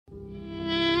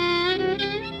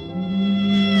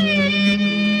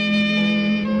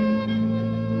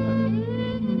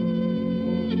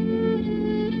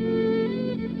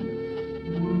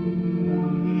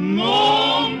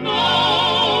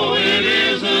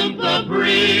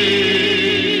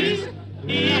breeze.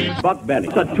 Buck Benny,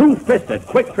 a two-fisted,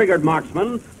 quick-triggered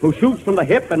marksman who shoots from the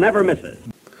hip and never misses.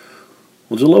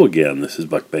 Well, hello again. This is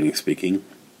Buck Benny speaking.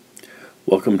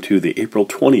 Welcome to the April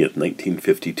 20th,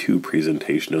 1952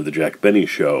 presentation of the Jack Benny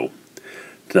Show.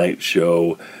 Tonight's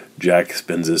show, Jack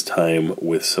spends his time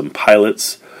with some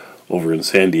pilots over in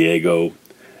San Diego,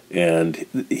 and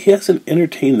he hasn't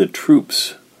entertained the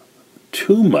troops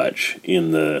too much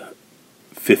in the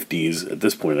 50s. At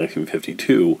this point,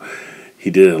 1952, he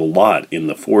did it a lot in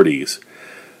the 40s.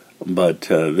 But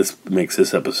this makes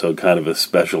this episode kind of a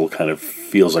special, kind of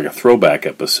feels like a throwback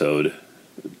episode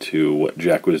to what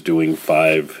Jack was doing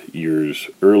 5 years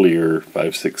earlier,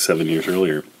 5, 6, 7 years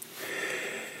earlier.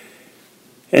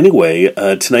 Anyway,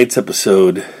 tonight's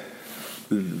episode,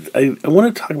 I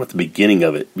want to talk about the beginning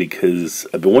of it because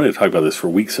I've been wanting to talk about this for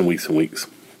weeks and weeks and weeks.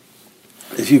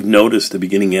 As you've noticed, the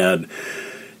beginning ad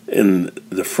in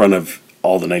the front of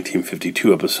all the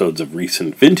 1952 episodes of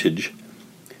recent vintage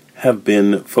have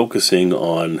been focusing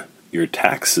on your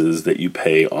taxes that you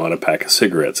pay on a pack of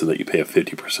cigarettes, and that you pay a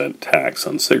 50% tax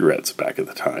on cigarettes back at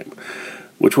the time,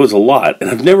 which was a lot. And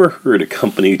I've never heard a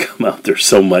company come out there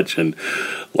so much and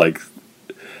like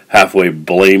halfway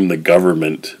blame the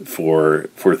government for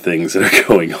things that are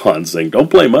going on, saying, don't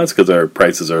blame us because our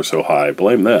prices are so high,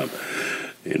 blame them.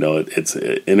 You know, it's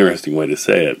an interesting way to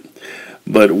say it.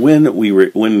 But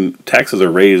when taxes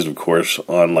are raised, of course,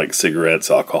 on like cigarettes,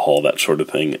 alcohol, that sort of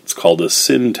thing, it's called a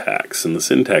sin tax. And the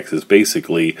sin tax is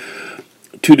basically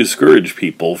to discourage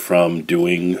people from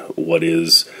doing what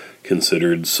is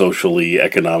considered socially,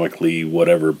 economically,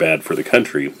 whatever, bad for the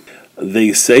country.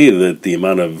 They say that the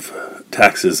amount of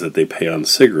taxes that they pay on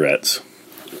cigarettes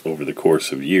over the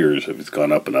course of years, it's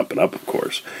gone up and up and up, of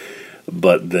course,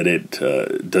 but that it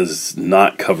does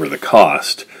not cover the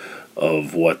cost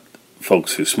of what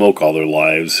folks who smoke all their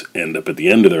lives end up at the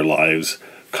end of their lives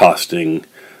costing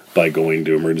by going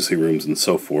to emergency rooms and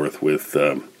so forth with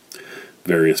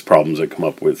various problems that come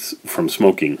up with from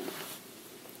smoking.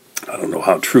 I don't know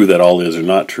how true that all is or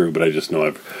not true, but I just know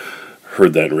I've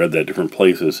heard that and read that different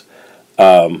places.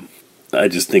 I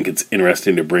just think it's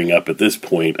interesting to bring up at this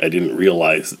point. I didn't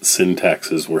realize that sin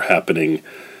taxes were happening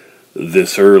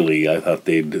this early. I thought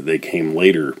they came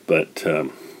later, but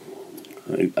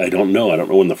I don't know. I don't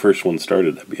know when the first one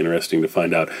started. That'd be interesting to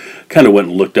find out. Kind of went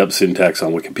and looked up sin tax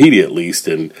on Wikipedia at least,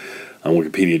 and on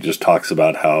Wikipedia it just talks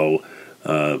about how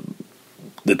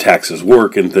the taxes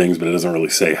work and things, but it doesn't really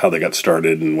say how they got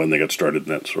started and when they got started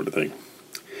and that sort of thing.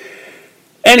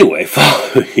 Anyway,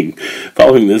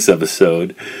 following this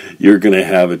episode, you're going to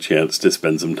have a chance to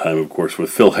spend some time, of course,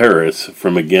 with Phil Harris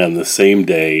from, again, the same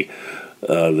day,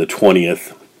 the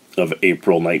 20th of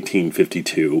April,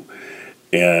 1952.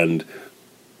 And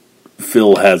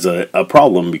Phil has a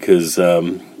problem because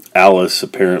Alice,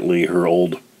 apparently her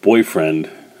old boyfriend,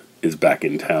 is back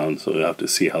in town, so we'll have to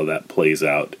see how that plays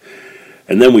out.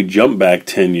 And then we jump back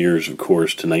 10 years, of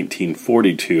course, to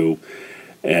 1942,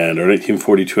 and our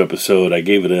 1942 episode, I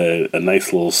gave it a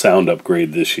nice little sound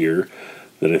upgrade this year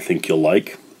that I think you'll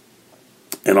like,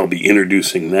 and I'll be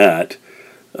introducing that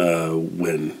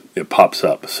when it pops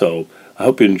up. So I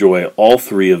hope you enjoy all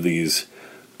three of these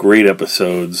great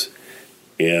episodes,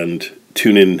 and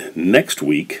tune in next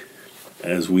week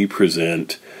as we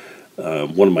present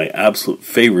one of my absolute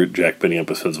favorite Jack Benny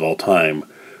episodes of all time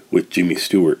with Jimmy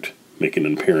Stewart making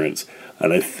an appearance.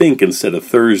 And I think instead of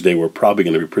Thursday, we're probably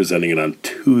going to be presenting it on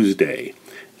Tuesday.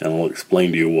 And I'll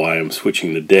explain to you why I'm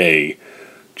switching the day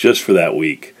just for that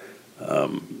week,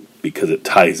 because it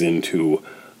ties into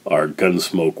our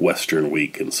Gunsmoke Western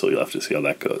week, and so you'll have to see how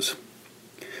that goes.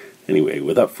 Anyway,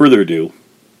 without further ado,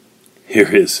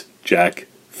 here is Jack,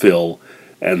 Phil,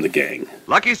 and the gang.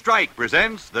 Lucky Strike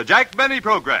presents the Jack Benny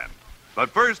Program. But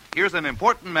first, here's an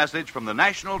important message from the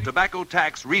National Tobacco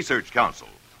Tax Research Council.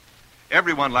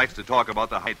 Everyone likes to talk about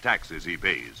the high taxes he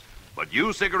pays, but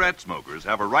you cigarette smokers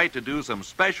have a right to do some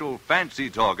special fancy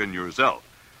talking yourself,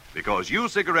 because you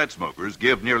cigarette smokers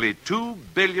give nearly $2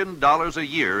 billion a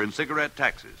year in cigarette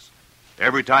taxes.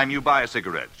 Every time you buy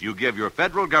cigarettes, you give your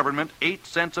federal government 8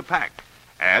 cents a pack,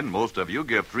 and most of you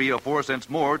give 3 or 4 cents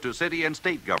more to city and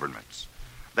state governments.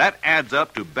 That adds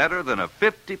up to better than a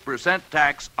 50%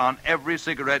 tax on every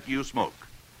cigarette you smoke.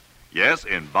 Yes,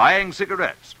 in buying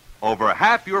cigarettes, over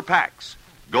half your packs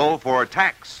go for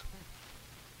tax.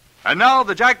 And now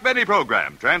the Jack Benny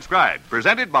Program, transcribed,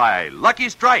 presented by Lucky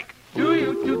Strike. Do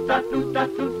you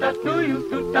toot-a-toot-a-toot-a, do you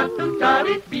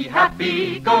toot-a-toot-a, be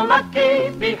happy, go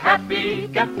lucky, be happy,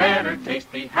 get better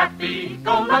taste, be happy,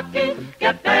 go lucky,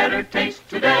 get better taste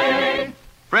today.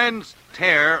 Friends,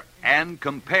 tear and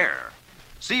compare.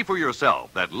 See for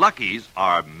yourself that Lucky's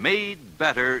are made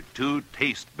better to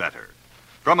taste better.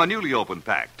 From a newly opened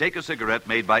pack, take a cigarette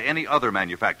made by any other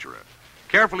manufacturer.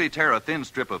 Carefully tear a thin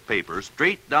strip of paper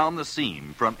straight down the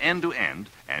seam from end to end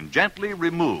and gently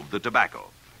remove the tobacco.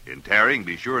 In tearing,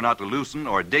 be sure not to loosen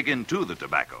or dig into the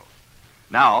tobacco.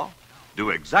 Now,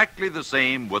 do exactly the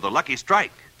same with a Lucky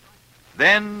Strike.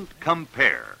 Then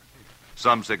compare.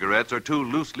 Some cigarettes are too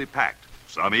loosely packed.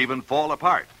 Some even fall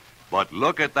apart. But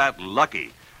look at that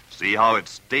Lucky. See how it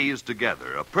stays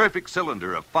together, a perfect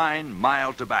cylinder of fine,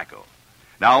 mild tobacco.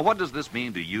 Now, what does this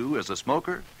mean to you as a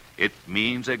smoker? It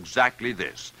means exactly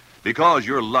this. Because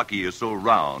your Lucky is so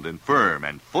round and firm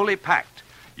and fully packed,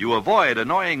 you avoid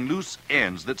annoying loose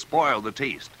ends that spoil the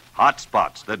taste, hot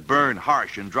spots that burn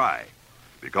harsh and dry.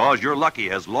 Because your Lucky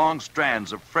has long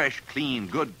strands of fresh, clean,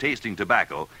 good-tasting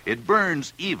tobacco, it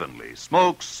burns evenly,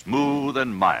 smokes smooth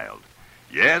and mild.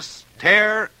 Yes,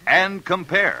 tear and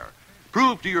compare.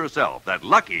 Prove to yourself that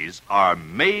Lucky's are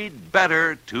made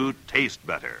better to taste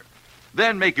better.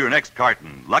 Then make your next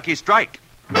carton Lucky Strike.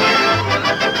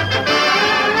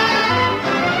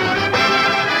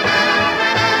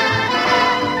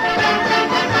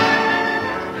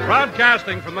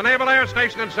 Broadcasting from the Naval Air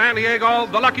Station in San Diego,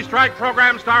 the Lucky Strike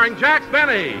program starring Jack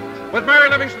Benny, with Mary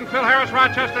Livingston, Phil Harris,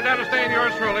 Rochester, Dennis Day, and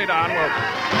yours truly, Don Wilson.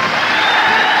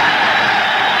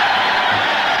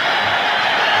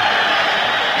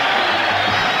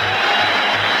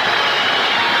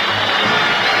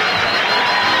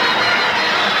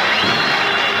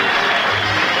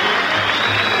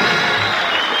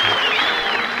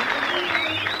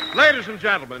 Ladies and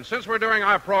gentlemen, since we're doing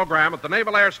our program at the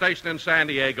Naval Air Station in San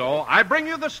Diego, I bring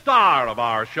you the star of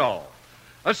our show.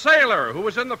 A sailor who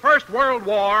was in the First World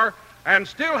War and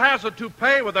still has a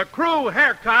toupee with a crew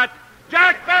haircut,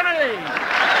 Jack Benny!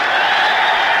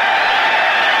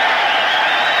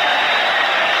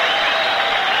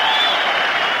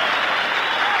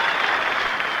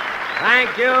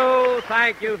 Thank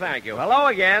you. Hello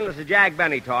again, this is Jack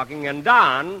Benny talking, and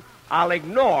Don, I'll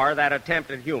ignore that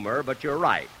attempt at humor, but you're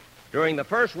right. During the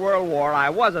First World War, I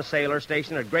was a sailor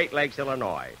stationed at Great Lakes,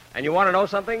 Illinois. And you want to know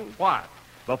something? What?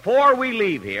 Before we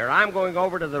leave here, I'm going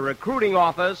over to the recruiting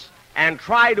office and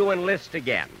try to enlist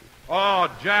again. Oh,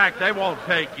 Jack, they won't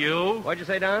take you. What'd you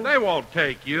say, Don? They won't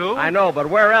take you. I know, but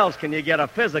where else can you get a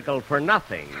physical for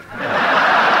nothing?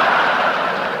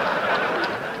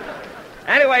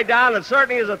 Anyway, Don, it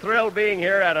certainly is a thrill being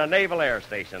here at a Naval Air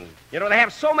Station. You know, they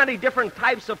have so many different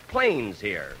types of planes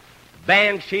here.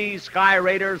 Banshees, Sky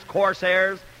Raiders,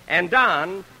 Corsairs. And,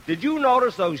 Don, did you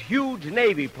notice those huge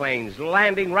Navy planes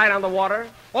landing right on the water?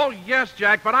 Oh, yes,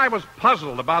 Jack, but I was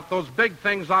puzzled about those big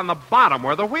things on the bottom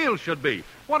where the wheels should be.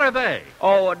 What are they?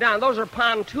 Oh, Don, those are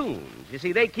pontoons. You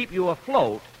see, they keep you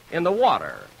afloat in the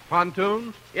water.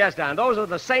 Pontoons? Yes, Don, those are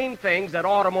the same things that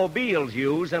automobiles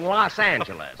use in Los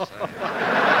Angeles.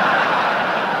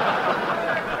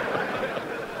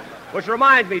 Which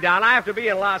reminds me, Don, I have to be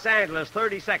in Los Angeles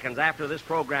 30 seconds after this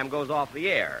program goes off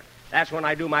the air. That's when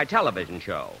I do my television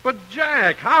show. But,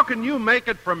 Jack, how can you make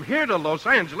it from here to Los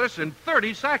Angeles in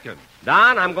 30 seconds?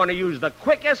 Don, I'm going to use the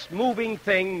quickest moving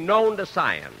thing known to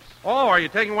science. Oh, are you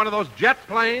taking one of those jet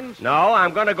planes? No,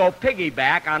 I'm going to go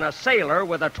piggyback on a sailor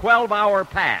with a 12-hour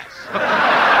pass.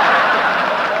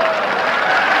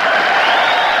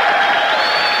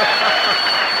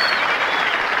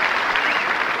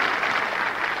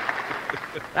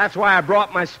 That's why I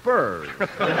brought my spurs.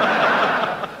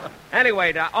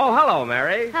 Anyway, oh, hello,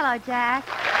 Mary. Hello, Jack.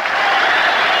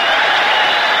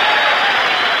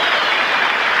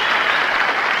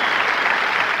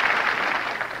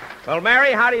 Well,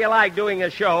 Mary, how do you like doing a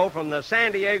show from the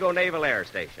San Diego Naval Air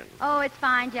Station? Oh, it's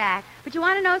fine, Jack. But you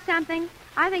want to know something?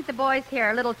 I think the boys here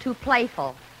are a little too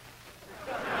playful.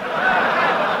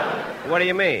 What do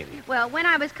you mean? Well, when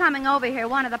I was coming over here,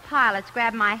 one of the pilots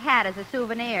grabbed my hat as a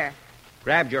souvenir.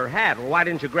 Grabbed your hat? Well, why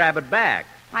didn't you grab it back?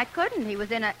 I couldn't. He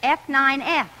was in a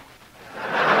F9F.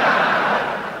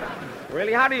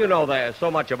 Really? How do you know so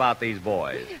much about these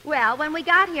boys? Well, when we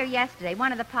got here yesterday,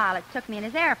 one of the pilots took me in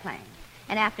his airplane.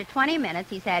 And after 20 minutes,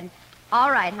 he said,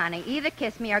 "All right, honey, either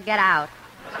kiss me or get out."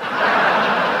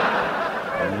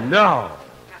 No.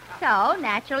 So,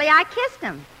 naturally, I kissed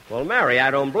him. Well, Mary,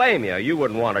 I don't blame you. You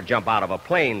wouldn't want to jump out of a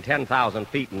plane 10,000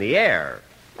 feet in the air.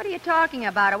 What are you talking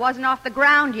about? It wasn't off the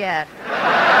ground yet.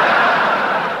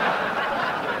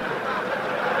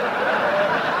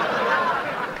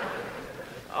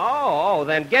 Oh,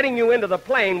 then getting you into the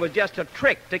plane was just a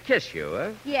trick to kiss you,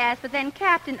 huh? Yes, but then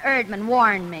Captain Erdman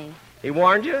warned me. He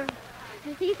warned you?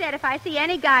 He said if I see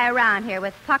any guy around here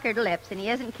with puckered lips and he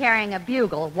isn't carrying a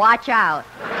bugle, watch out.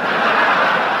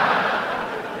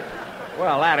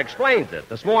 Well, that explains it.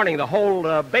 This morning, the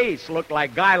whole base looked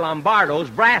like Guy Lombardo's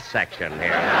brass section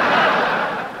here.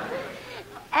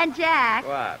 And, Jack,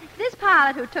 What? this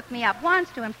pilot who took me up wants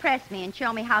to impress me and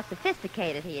show me how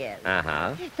sophisticated he is.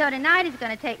 Uh-huh. So tonight he's going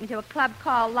to take me to a club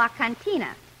called La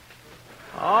Cantina.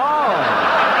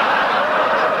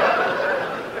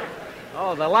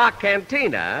 Oh, the La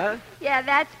Cantina, huh? Yeah,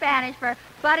 that's Spanish for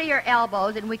butter your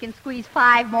elbows and we can squeeze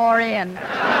 5 more in.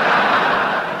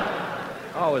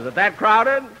 Oh, is it that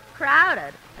crowded?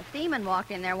 Crowded. A seaman walked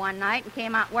in there one night and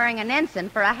came out wearing an ensign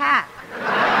for a hat.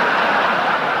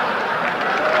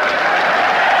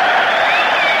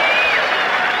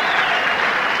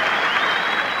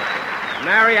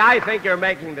 Mary, I think you're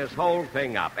making this whole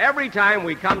thing up. Every time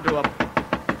we come to a...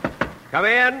 Come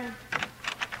in.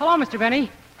 Hello, Mr. Benny.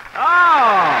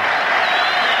 Oh!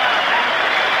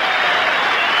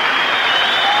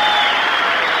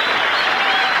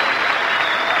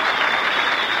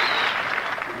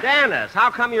 Dennis,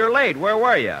 how come you're late? Where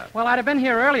were you? Well, I'd have been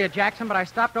here earlier, Jackson, but I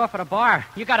stopped off at a bar.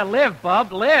 You gotta live,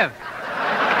 bub, live.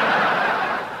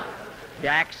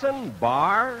 Jackson,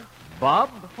 bar,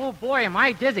 bub? Oh, boy, am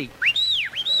I dizzy.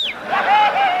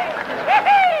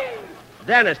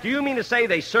 Dennis, do you mean to say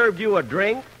they served you a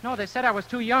drink? No, they said I was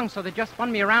too young, so they just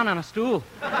spun me around on a stool.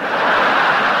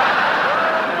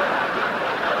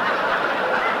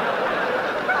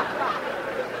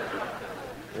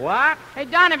 What? Hey,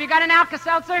 Don, have you got an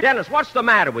Alka-Seltzer? Dennis, what's the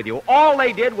matter with you? All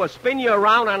they did was spin you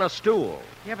around on a stool.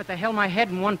 Yeah, but they held my head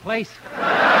in one place.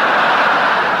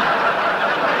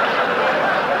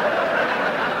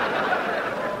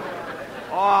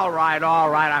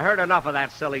 All right. I heard enough of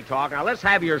that silly talk. Now, let's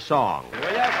have your song,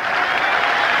 will you?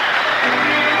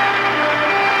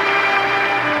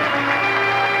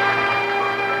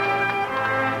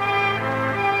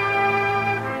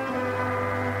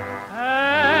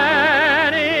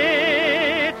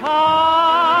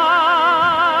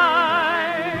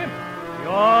 Anytime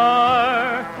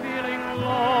you're feeling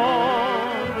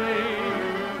lonely,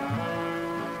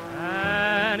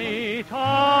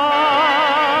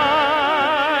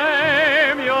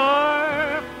 anytime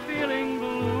you're feeling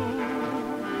blue,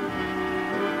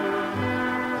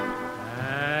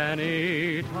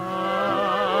 anytime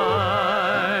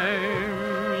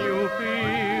you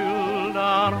feel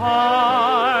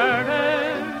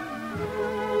downhearted,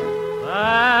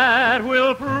 that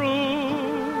will prove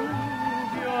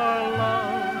your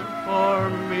love for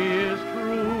me is true.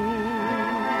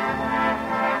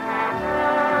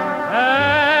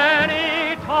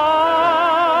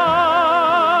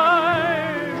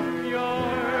 Anytime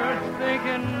you're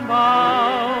thinking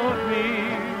about me,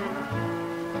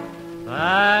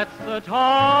 that's the time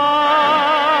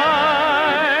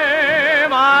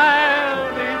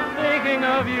I'll be thinking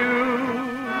of you.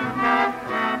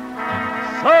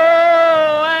 So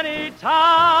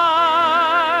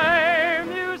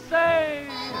anytime you say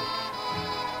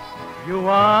you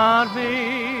want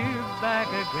me back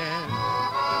again,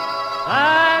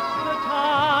 that's the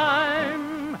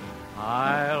time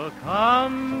I'll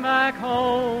come back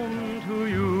home to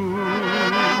you.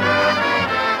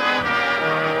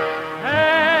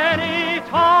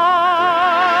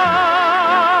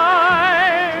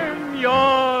 Anytime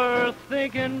you're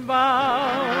thinking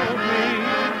about me,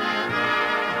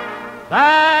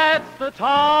 that's the time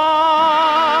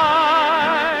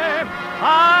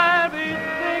I'll be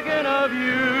thinking of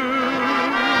you.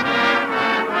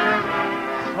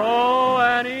 So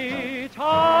anytime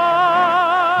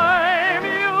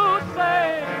you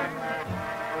say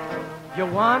you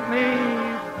want me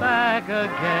back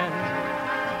again,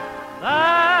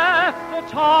 that's the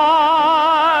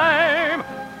time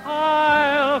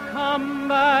I'll come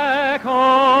back home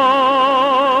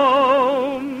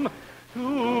to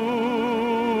you.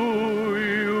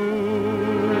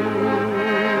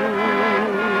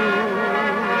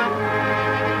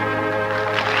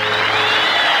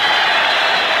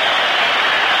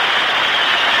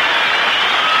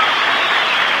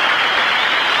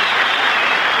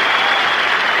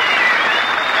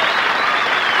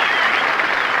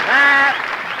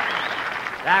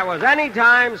 That was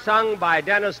Anytime, sung by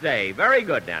Dennis Day. Very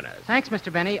good, Dennis. Thanks,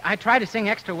 Mr. Benny. I try to sing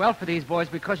extra well for these boys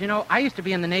because, you know, I used to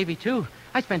be in the Navy, too.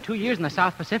 I spent 2 years in the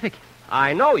South Pacific.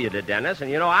 I know you did, Dennis,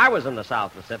 and you know I was in the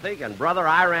South Pacific, and, brother,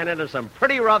 I ran into some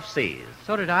pretty rough seas.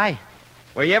 So did I.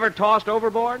 Were you ever tossed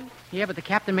overboard? Yeah, but the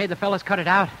captain made the fellas cut it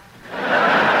out.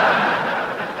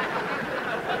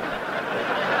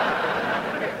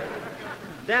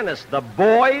 Dennis, the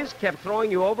boys kept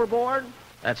throwing you overboard?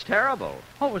 That's terrible.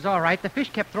 Oh, it was all right. The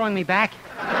fish kept throwing me back.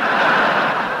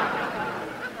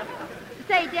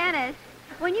 Say, Dennis,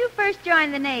 When you first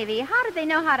joined the Navy, how did they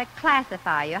know how to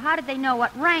classify you? How did they know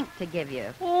what rank to give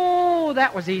you? Oh,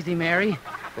 that was easy, Mary.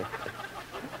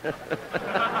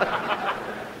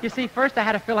 You see, first I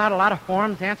had to fill out a lot of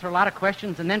forms, answer a lot of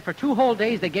questions, and then for 2 whole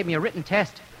days they gave me a written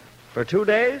test. For 2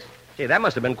 days? Gee, that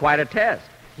must have been quite a test.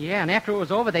 Yeah, and after it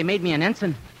was over, they made me an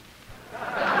ensign.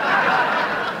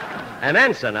 An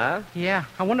ensign, huh? Yeah,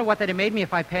 I wonder what they'd have made me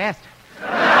if I passed.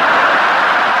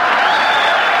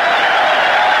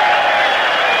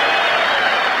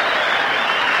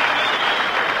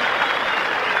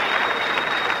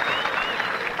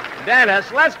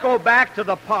 Dennis, let's go back to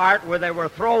the part where they were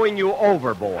throwing you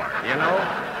overboard, you know?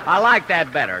 I like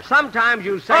that better. Sometimes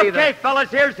you say that... Okay, fellas,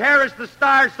 here's Harris the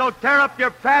Star, so tear up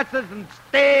your passes and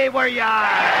stay where you are.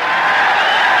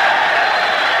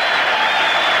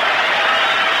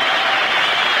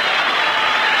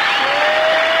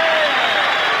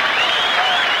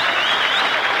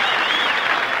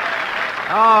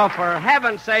 Oh, for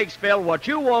heaven's sakes, Phil, what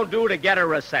you won't do to get a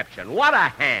reception. What a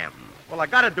ham. Well, I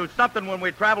got to do something when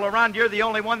we travel around. You're the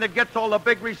only one that gets all the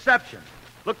big receptions.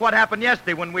 Look what happened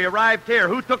yesterday when we arrived here.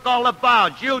 Who took all the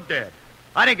bows? You did.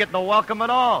 I didn't get no welcome at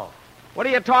all. What are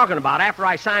you talking about? After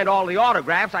I signed all the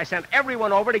autographs, I sent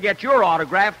everyone over to get your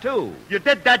autograph, too. You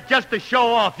did that just to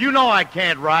show off. You know I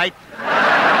can't write.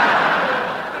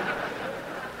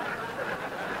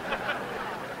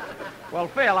 Well,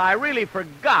 Phil, I really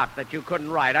forgot that you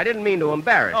couldn't write. I didn't mean to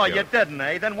embarrass Oh, you. you didn't,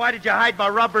 eh? Then why did you hide my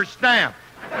rubber stamp?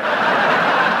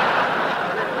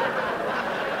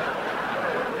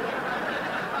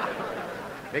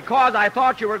 Because I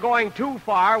thought you were going too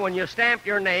far when you stamped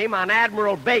your name on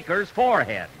Admiral Baker's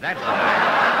forehead. That's all.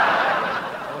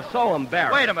 I was so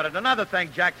embarrassed. Wait a minute. Another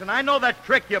thing, Jackson. I know that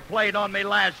trick you played on me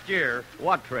last year.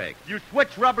 What trick? You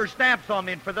switched rubber stamps on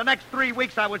me, and for the next 3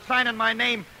 weeks I was signing my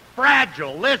name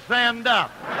Fragile, this end up.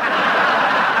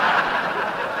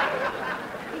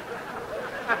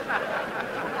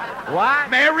 What?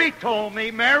 Mary told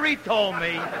me.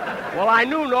 Well, I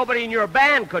knew nobody in your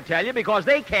band could tell you because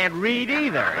they can't read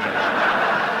either.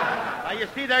 Now, you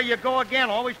see, there you go again,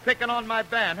 always picking on my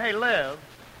band. Hey, Liv.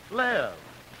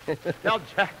 Tell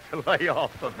Jack to lay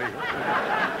off of me.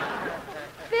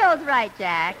 Phil's right,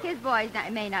 Jack. His boys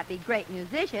may not be great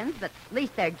musicians, but at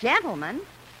least they're gentlemen.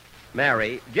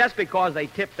 Mary, just because they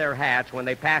tip their hats when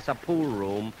they pass a pool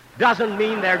room doesn't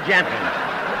mean they're gentlemen.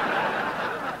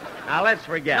 Now, let's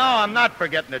forget. No, I'm not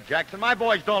forgetting it, Jackson. My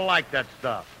boys don't like that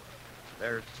stuff.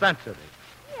 They're sensitive.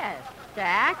 Yes,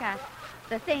 Jack.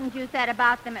 The things you said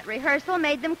about them at rehearsal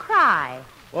made them cry.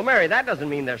 Well, Mary, that doesn't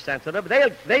mean they're sensitive.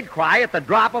 They'd cry at the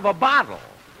drop of a bottle.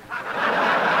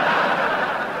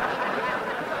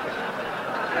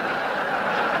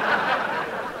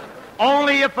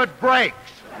 Only if it breaks.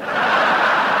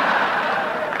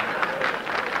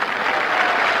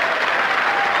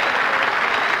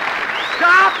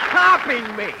 Stop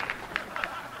copying me.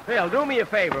 Phil, do me a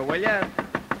favor, will you?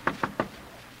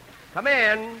 Come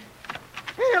in.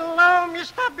 Hello,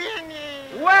 Mr.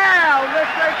 Benny. Well,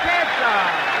 Mr. Kitzel.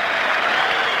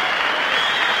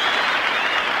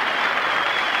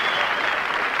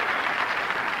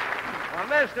 Well,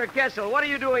 Mr. Kitzel, what are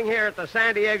you doing here at the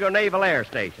San Diego Naval Air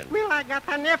Station? Well, I got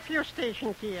a nephew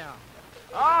stationed here.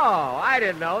 Oh, I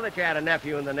didn't know that you had a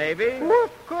nephew in the Navy.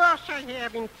 Of course I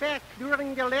have. In fact,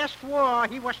 during the last war,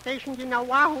 he was stationed in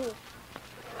Oahu.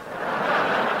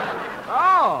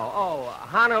 Oh,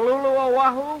 Honolulu,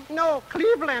 Oahu? No,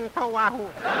 Cleveland, Oahu.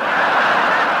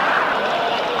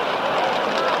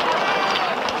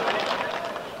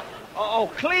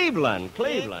 Cleveland.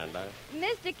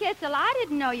 Mr. Kitzel, I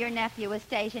didn't know your nephew was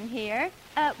stationed here.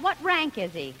 What rank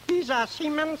is he? He's a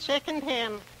seaman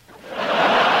second-hand.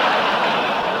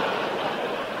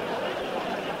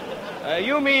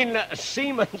 You mean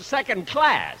seaman second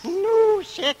class? No,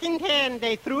 second-hand.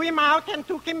 They threw him out and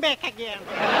took him back again.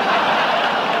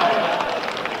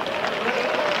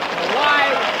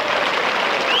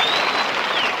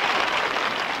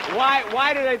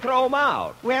 Why did they throw him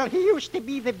out? Well, he used to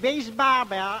be the base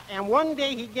barber, and one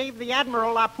day he gave the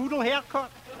Admiral a poodle haircut.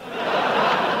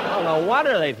 Oh, no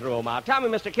wonder they threw him out. Tell me,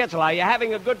 Mr. Kitzel, are you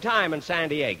having a good time in San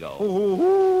Diego?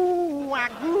 Ooh, a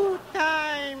good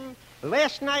time.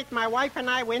 Last night, my wife and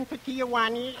I went to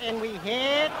Tijuana, and we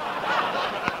had...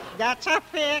 That's a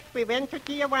fact. We went to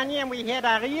Tijuana, and we had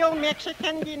a real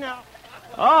Mexican dinner.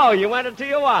 Oh, you went to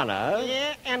Tijuana, huh?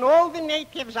 Yeah, and all the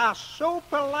natives are so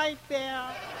polite there.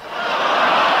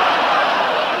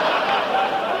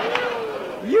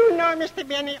 You know, Mr.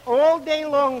 Benny, all day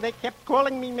long they kept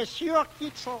calling me Monsieur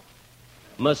Kitzel.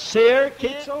 Monsieur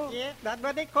Kitzel? Yeah, that's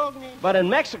what they called me. But in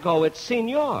Mexico, it's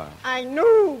Senor. I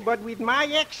know, but with my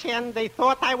accent, they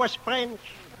thought I was French.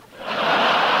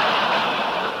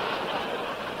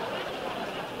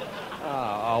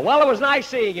 Well, it was nice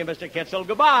seeing you, Mr. Kitzel.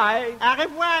 Goodbye. Au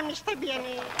revoir, Mr.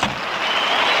 Benny.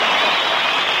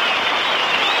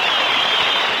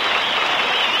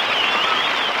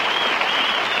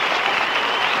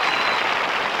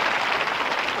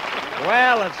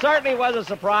 Well, it certainly was a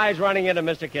surprise running into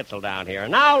Mr. Kitzel down here.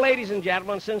 Now, ladies and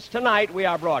gentlemen, since tonight we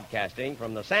are broadcasting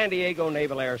from the San Diego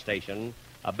Naval Air Station,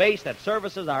 a base that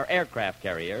services our aircraft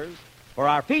carriers, for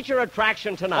our feature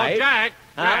attraction tonight...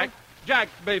 Oh, Jack,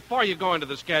 before you go into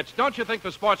the sketch, don't you think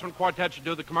the Sportsman Quartet should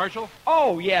do the commercial?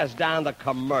 Oh, yes, Don, the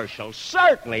commercial.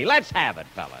 Certainly. Let's have it,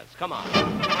 fellas. Come on.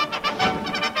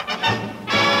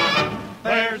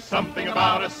 There's something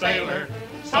about a sailor,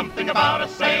 something about a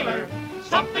sailor,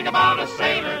 something about a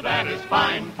sailor that is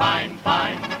fine, fine,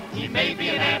 fine. He may be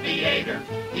an aviator,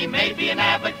 he may be a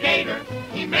navigator,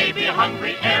 he may be a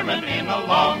hungry airman in a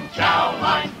long chow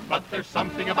line, but there's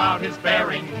something about his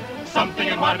bearing, something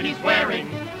in what he's wearing,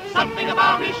 something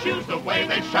about his shoes, the way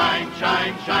they shine,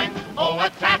 shine, shine. Oh, a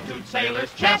tattooed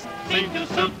sailor's chest seems to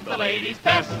suit the ladies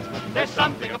best. There's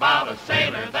something about a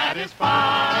sailor that is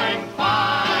fine,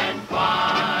 fine,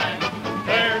 fine.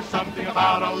 There's something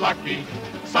about a lucky,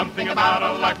 something about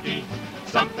a lucky,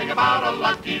 something about a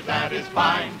lucky that is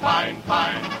fine, fine,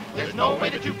 fine. There's no way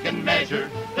that you can measure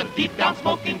the deep down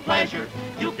smoking pleasure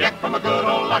you get from a good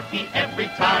old lucky every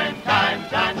time, time,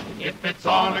 time. If it's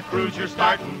on a cruise you're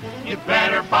starting, you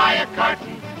better buy a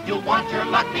carton. You'll want your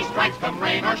lucky strikes come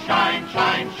rain or shine,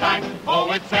 shine, shine.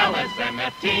 Oh, it's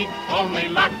LSMFT, only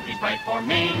lucky's right for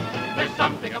me. There's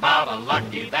something about a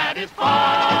lucky that is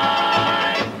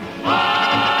fine,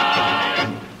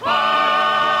 fine, fine.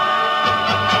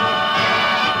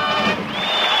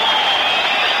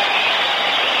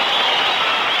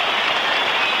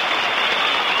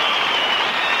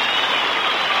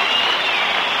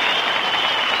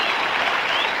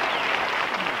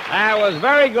 That was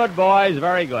very good, boys,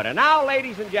 very good. And now,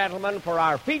 ladies and gentlemen, for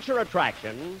our feature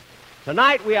attraction,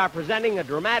 tonight we are presenting a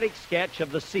dramatic sketch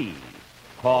of the sea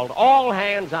called All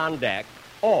Hands on Deck,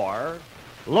 or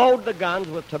Load the Guns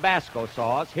with Tabasco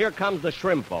Sauce, Here Comes the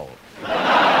Shrimp Boat.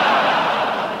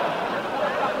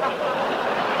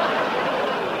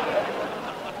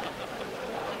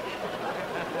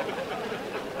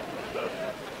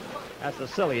 That's the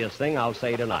silliest thing I'll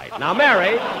say tonight. Now,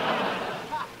 Mary,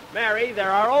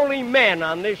 there are only men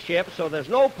on this ship, so there's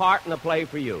no part in the play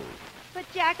for you. But,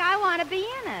 Jack, I want to be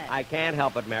in it. I can't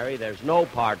help it, Mary. There's no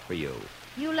part for you.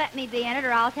 You let me be in it,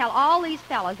 or I'll tell all these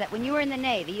fellas that when you were in the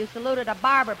Navy, you saluted a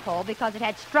barber pole because it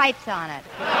had stripes on it.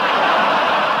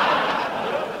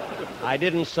 I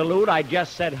didn't salute. I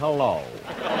just said hello.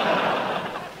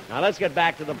 Now, let's get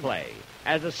back to the play.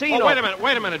 As the scene... Oh,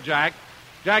 wait a minute, Jack.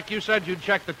 Jack, you said you'd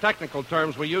check the technical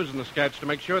terms we use in the sketch to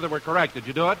make sure that we're correct. Did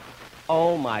you do it?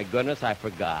 Oh, my goodness, I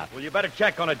forgot. Well, you better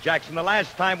check on it, Jackson. The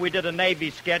last time we did a Navy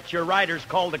sketch, your writers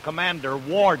called the commander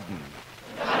Warden.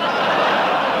 I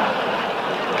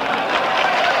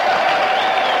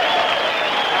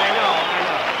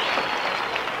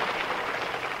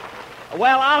know.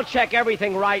 Well, I'll check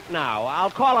everything right now.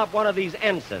 I'll call up one of these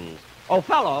ensigns. Oh,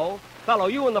 fellow,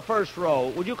 you in the first row,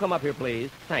 would you come up here, please?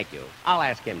 Thank you. I'll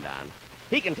ask him, Don.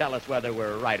 He can tell us whether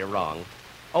we're right or wrong.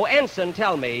 Oh, ensign,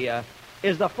 tell me,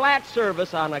 is the flat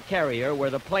service on a carrier where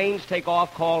the planes take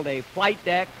off called a flight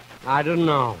deck? I don't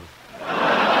know.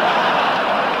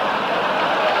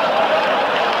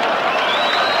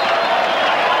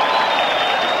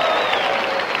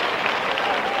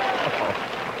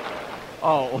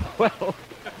 Oh, well.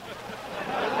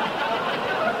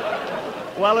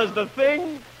 Well, is the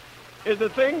thing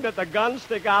that the guns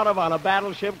stick out of on a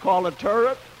battleship called a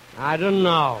turret? I don't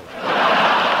know.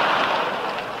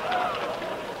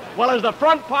 Well, is the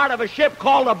front part of a ship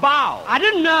called a bow? I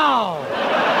didn't know.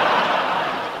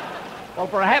 Well,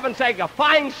 for heaven's sake, a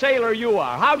fine sailor you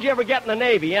are. How'd you ever get in the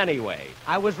Navy, anyway?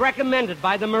 I was recommended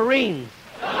by the Marines.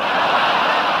 Oh,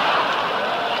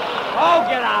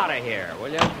 get out of here,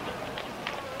 will you?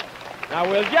 Now,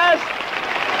 we'll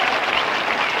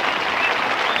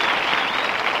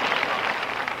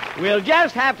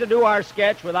just have to do our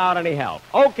sketch without any help.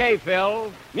 Okay,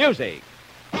 Phil, music.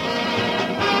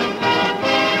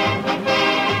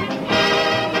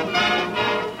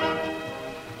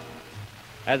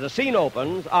 As the scene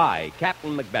opens, I,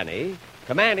 Captain McBenney,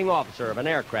 commanding officer of an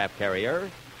aircraft carrier,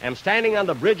 am standing on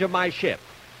the bridge of my ship,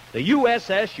 the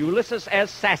USS Ulysses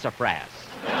S. Sassafras.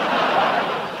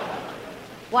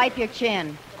 Wipe your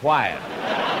chin. Quiet.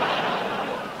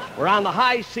 We're on the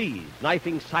high seas,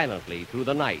 knifing silently through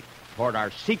the night toward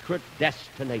our secret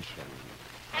destination.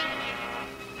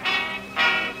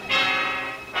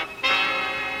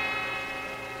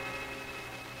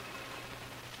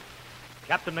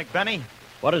 Captain McBenney,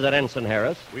 What is it, Ensign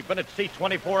Harris? we've been at sea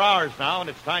 24 hours now, and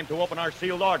it's time to open our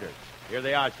sealed orders. Here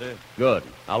they are, sir. Good.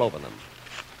 I'll open them.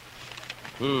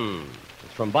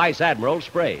 It's from Vice Admiral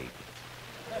Sprague.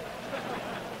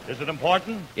 Is it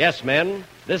important? Yes, men.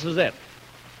 This is it.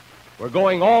 We're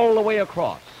going all the way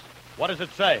across. What does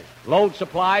it say? Load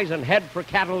supplies and head for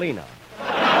Catalina.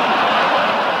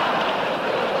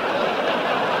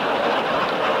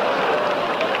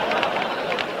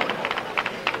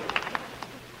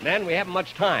 Men, we haven't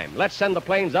much time. Let's send the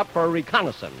planes up for a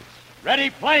reconnaissance. Ready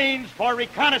planes for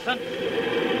reconnaissance.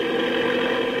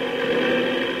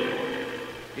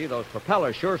 Gee, those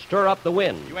propellers sure stir up the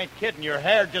wind. You ain't kidding. Your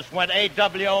hair just went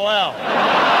AWOL.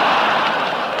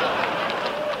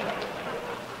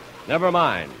 Never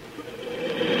mind.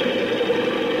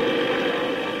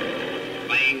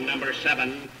 Plane number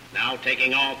 7, now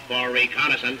taking off for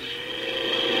reconnaissance.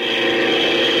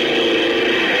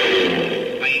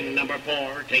 Plane number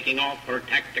 4, taking off for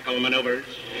tactical maneuvers.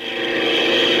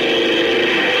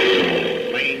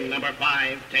 Plane number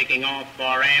 5, taking off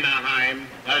for Anaheim,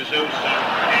 Azusa,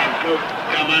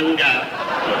 and Cucamonga.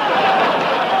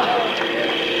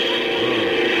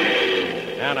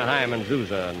 Anaheim and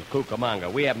Azusa and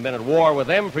Cucamonga. We haven't been at war with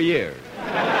them for years.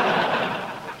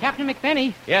 Captain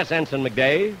McBenney, Yes, Ensign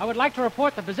McDay? I would like to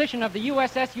report the position of the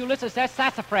USS Ulysses S.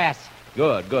 Sassafras.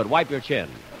 Good, good. Wipe your chin.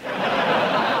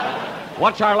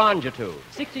 What's our longitude?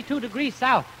 62 degrees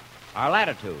south, Our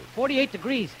latitude? 48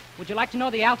 degrees. Would you like to know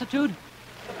the altitude?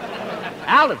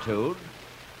 Altitude?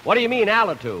 What do you mean,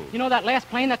 altitude? You know that last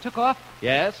plane that took off?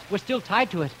 Yes? We're still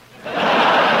tied to it.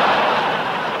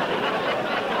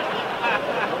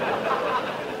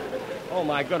 Oh,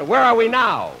 my goodness. Where are we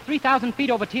now? 3,000 feet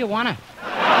over Tijuana.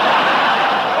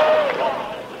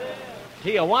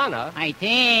 Tijuana? I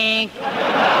think.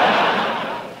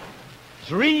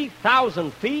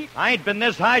 3,000 feet? I ain't been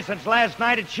this high since last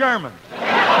night at Sherman.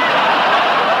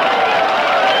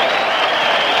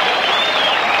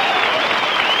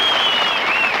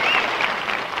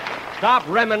 Stop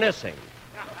reminiscing.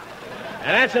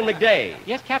 And Ensign McDay,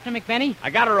 Yes, Captain McBenney? I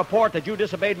got a report that you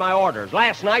disobeyed my orders.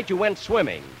 Last night you went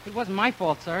swimming. It wasn't my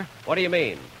fault, sir. What do you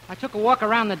mean? I took a walk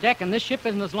around the deck, and this ship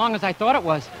isn't as long as I thought it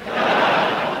was.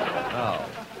 Oh.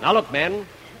 Now look, men.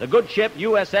 The good ship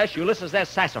USS Ulysses S.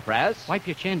 Sassafras Wipe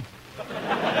your chin.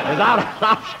 is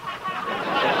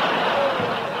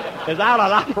out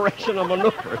on operational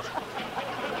maneuvers.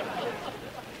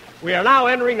 We are now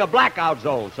entering a blackout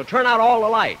zone, so turn out all the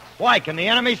lights. Why, can the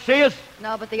enemy see us?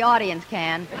 No, but the audience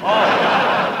can.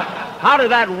 How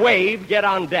did that wave get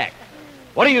on deck?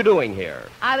 What are you doing here?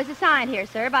 I was assigned here,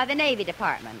 sir, by the Navy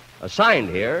Department. Assigned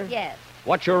here? Yes.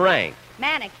 What's your rank?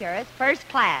 Manicurist, first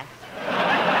class.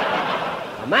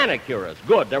 A manicurist.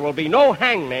 Good. There will be no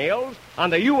hangnails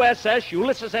on the USS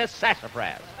Ulysses S.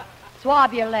 Sassafras.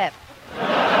 Swab your lip.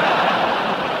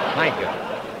 Thank you.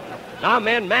 Now,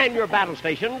 men, man your battle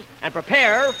stations and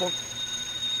prepare for...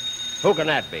 Who can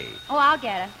that be? Oh, I'll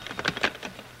get it.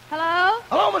 Hello?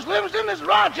 Hello, Miss Livingston. This is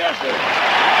Rochester.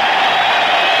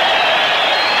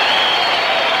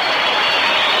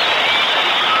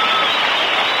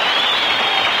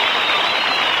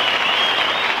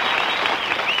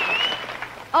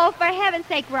 Oh, for heaven's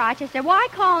sake, Rochester, why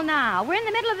call now? We're in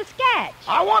the middle of the sketch.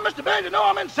 I want Mr. Benny to know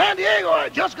I'm in San Diego. I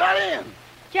just got in.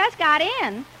 Just got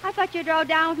in. I thought you drove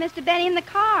down with Mr. Benny in the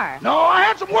car. No, I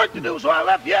had some work to do, so I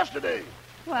left yesterday.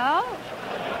 Well,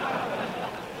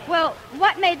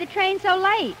 what made the train so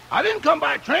late? I didn't come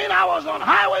by train. I was on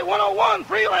Highway 101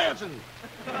 freelancing.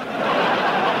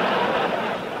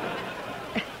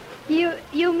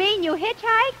 You mean you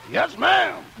hitchhiked? Yes,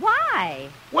 ma'am. Why?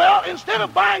 Well, instead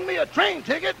of buying me a train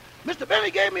ticket, Mr.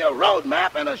 Benny gave me a road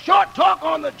map and a short talk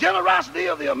on the generosity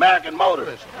of the American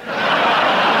motorist.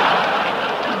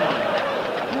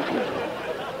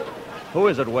 Who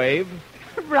is it, Wave?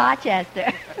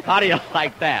 Rochester. How do you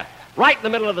like that? Right in the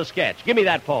middle of the sketch. Give me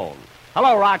that phone.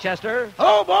 Hello, Rochester.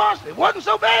 Hello, boss. It wasn't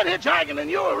so bad hitchhiking,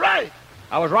 and you were right.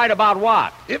 I was right about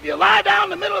what? If you lie down in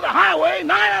the middle of the highway,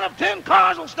 9 out of 10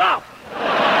 cars will stop.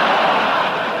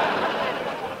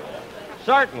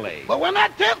 Certainly. But when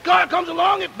that 10th car comes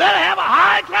along, it better have a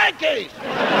high crankcase.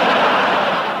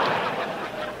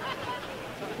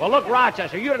 Well, look,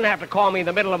 Rochester, you didn't have to call me in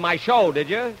the middle of my show, did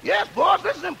you? Yes, boss,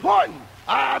 this is important.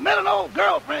 I met an old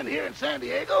girlfriend here in San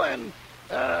Diego, and,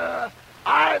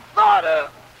 I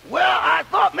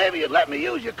thought maybe you'd let me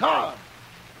use your car.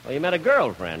 Well, you met a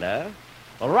girlfriend, huh?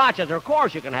 Well, Rochester, of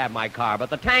course you can have my car, but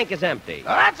the tank is empty.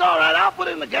 That's all right. I'll put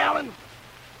it in the gallon.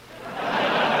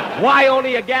 Why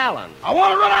only a gallon? I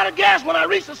want to run out of gas when I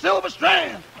reach the Silver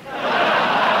Strand.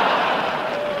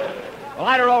 Well,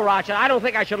 I don't know, Rochester. I don't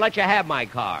think I should let you have my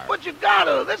car. But you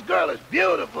gotta. This girl is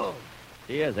beautiful.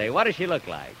 She is, eh? What does she look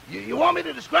like? You want me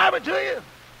to describe her to you?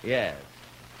 Yes.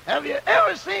 Have you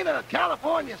ever seen a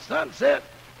California sunset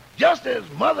just as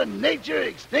Mother Nature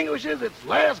extinguishes its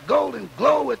last golden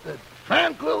glow with the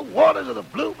tranquil waters of the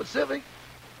blue Pacific?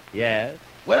 Yes.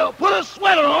 Well, put a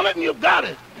sweater on it and you've got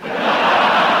it.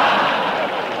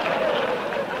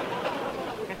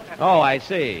 Oh, I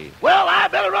see. Well, I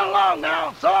better run along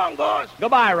now. So long, boys.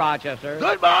 Goodbye, Rochester.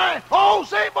 Goodbye. Oh,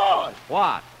 say, boys.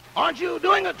 What? Aren't you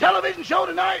doing a television show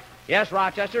tonight? Yes,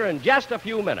 Rochester, in just a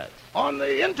few minutes. On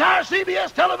the entire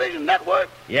CBS television network?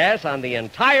 Yes, on the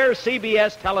entire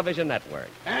CBS television network.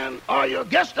 And are your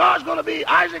guest stars going to be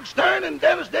Isaac Stern and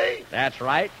Dennis Day? That's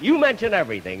right. You mention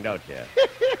everything, don't you?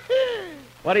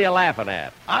 What are you laughing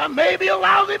at? I may be a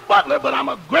lousy butler, but I'm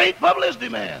a great publicity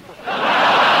man.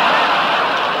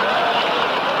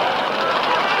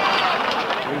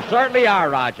 You certainly are,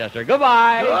 Rochester.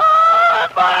 Goodbye.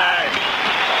 Goodbye.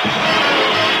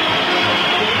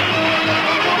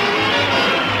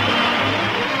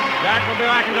 Jack will be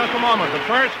back in just a moment, but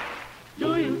first...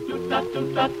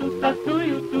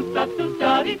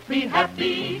 Be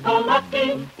happy, go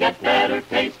lucky, get better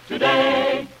taste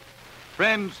today.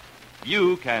 Friends,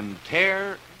 you can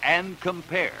tear and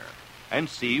compare and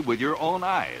see with your own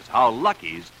eyes how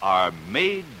Lucky's are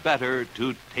made better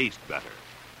to taste better.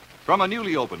 From a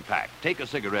newly opened pack, take a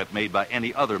cigarette made by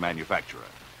any other manufacturer.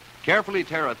 Carefully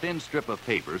tear a thin strip of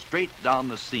paper straight down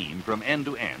the seam from end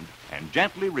to end and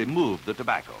gently remove the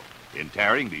tobacco. In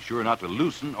tearing, be sure not to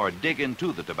loosen or dig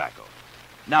into the tobacco.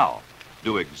 Now,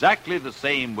 do exactly the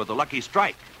same with the Lucky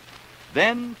Strike.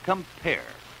 Then compare.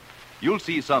 You'll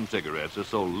see some cigarettes are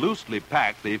so loosely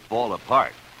packed they fall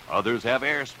apart. Others have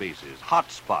air spaces,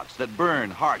 hot spots that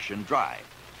burn harsh and dry.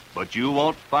 But you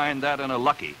won't find that in a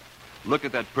Lucky. Look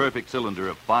at that perfect cylinder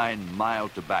of fine,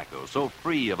 mild tobacco, so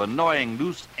free of annoying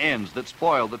loose ends that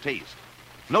spoil the taste.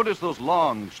 Notice those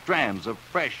long strands of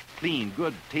fresh, clean,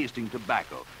 good-tasting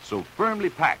tobacco, so firmly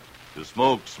packed to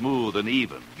smoke smooth and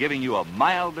even, giving you a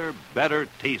milder,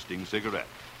 better-tasting cigarette.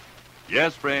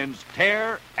 Yes, friends,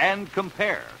 tear and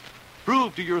compare.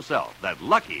 Prove to yourself that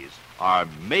Lucky's are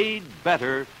made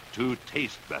better to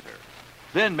taste better.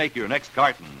 Then make your next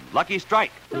carton Lucky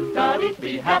Strike.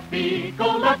 Be happy,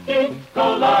 go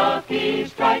Lucky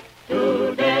Strike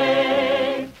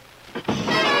today.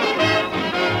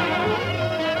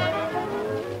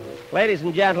 Ladies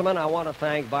and gentlemen, I want to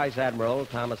thank Vice Admiral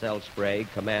Thomas L. Sprague,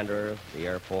 Commander of the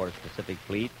Air Force Pacific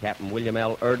Fleet, Captain William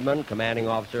L. Erdman, Commanding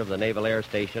Officer of the Naval Air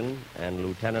Station, and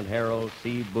Lieutenant Harold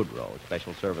C. Boudreaux,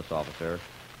 Special Service Officer,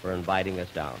 for inviting us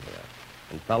down here.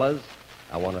 And fellas,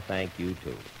 I want to thank you,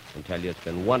 too, and tell you it's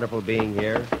been wonderful being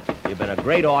here. You've been a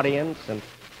great audience, and...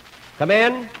 Come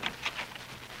in.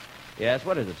 Yes,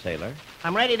 what is it, sailor?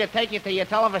 I'm ready to take you to your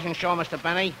television show, Mr.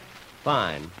 Benny.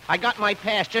 Fine. I got my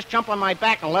pass. Just jump on my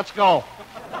back and let's go.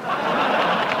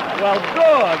 Well,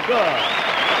 good.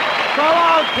 So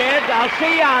long, kids. I'll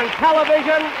see you on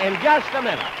television in just a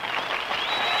minute.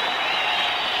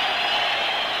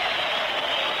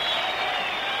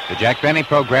 The Jack Benny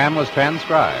program was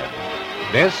transcribed.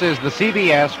 This is the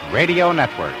CBS Radio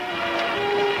Network.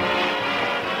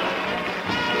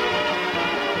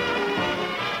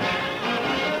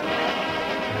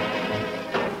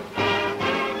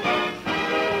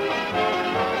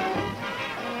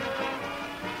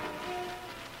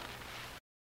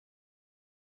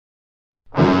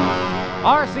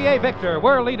 RCA Victor,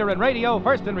 world leader in radio,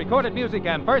 first in recorded music,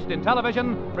 and first in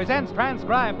television, presents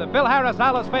transcribed the Phil Harris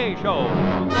Alice Faye Show.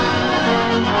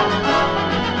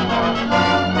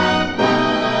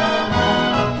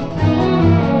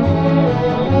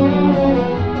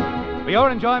 For your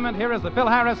enjoyment, here is the Phil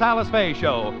Harris Alice Faye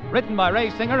Show, written by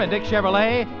Ray Singer and Dick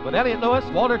Chevrolet, with Elliot Lewis,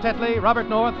 Walter Tetley, Robert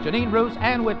North, Janine Roos,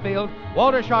 Ann Whitfield,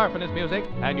 Walter Sharp in his music,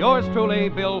 and yours truly,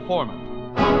 Bill Foreman.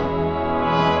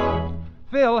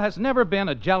 Phil has never been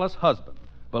a jealous husband,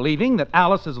 believing that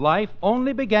Alice's life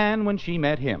only began when she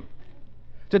met him.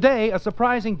 Today, a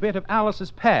surprising bit of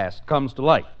Alice's past comes to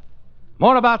light.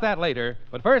 More about that later,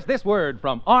 but first this word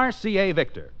from RCA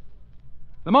Victor.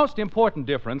 The most important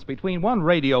difference between one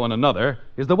radio and another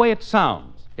is the way it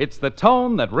sounds. It's the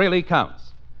tone that really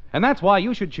counts. And that's why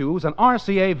you should choose an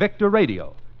RCA Victor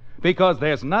radio, because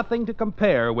there's nothing to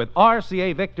compare with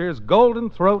RCA Victor's Golden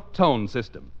Throat tone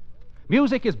system.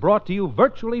 Music is brought to you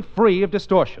virtually free of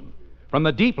distortion. From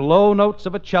the deep low notes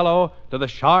of a cello to the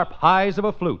sharp highs of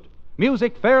a flute,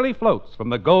 music fairly floats from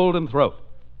the Golden Throat.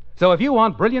 So if you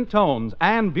want brilliant tones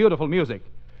and beautiful music,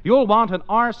 you'll want an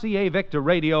RCA Victor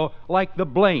radio like the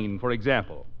Blaine, for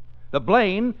example. The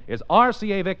Blaine is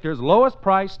RCA Victor's lowest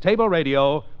price table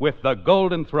radio with the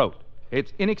golden throat.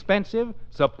 It's inexpensive,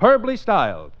 superbly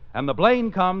styled, and the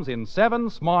Blaine comes in 7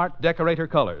 smart decorator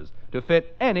colors to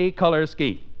fit any color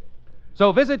scheme.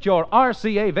 So visit your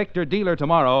RCA Victor dealer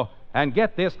tomorrow and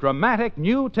get this dramatic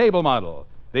new table model,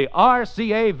 the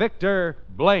RCA Victor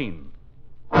Blaine.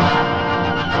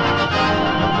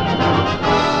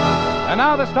 And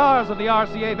now the stars of the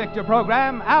RCA Victor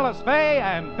program, Alice Faye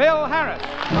and Phil Harris.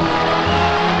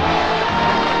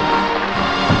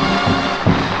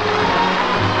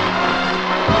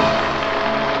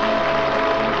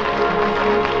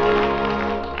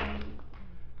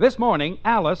 This morning,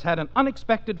 Alice had an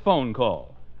unexpected phone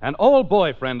call. An old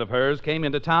boyfriend of hers came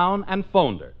into town and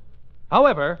phoned her.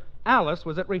 However, Alice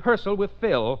was at rehearsal with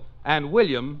Phil, and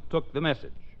William took the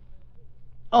message.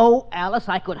 Oh, Alice,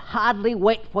 I could hardly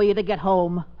wait for you to get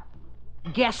home.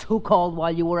 Guess who called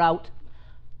while you were out?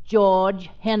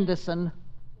 George Henderson.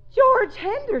 George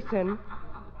Henderson?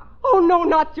 Oh, no,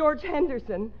 not George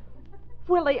Henderson.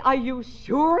 Willie, are you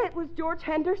sure it was George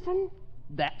Henderson?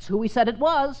 That's who he said it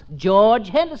was, George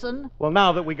Henderson. Well,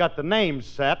 now that we got the names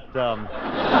set, may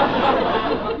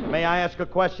I ask a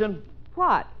question?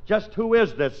 What? Just who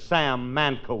is this Sam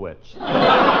Mankiewicz?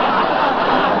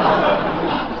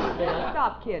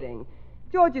 Stop kidding.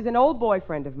 George is an old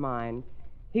boyfriend of mine.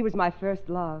 He was my first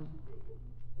love.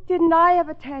 Didn't I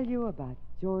ever tell you about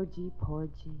Georgie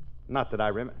Porgy? Not that I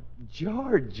remember.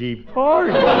 Georgie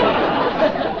Porgy.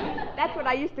 That's what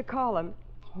I used to call him.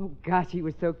 Oh, gosh, he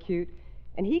was so cute.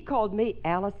 And he called me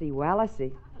Alicey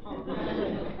Wallacey.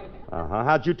 Uh-huh.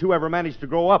 How'd you two ever manage to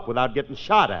grow up without getting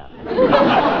shot at?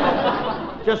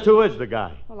 Just who is the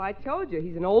guy? Well, I told you,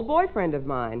 he's an old boyfriend of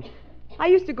mine. I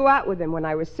used to go out with him when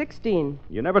I was 16.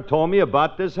 You never told me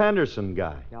about this Henderson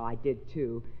guy. No, I did,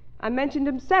 too. I mentioned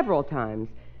him several times.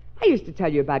 I used to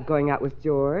tell you about going out with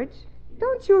George.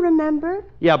 Don't you remember?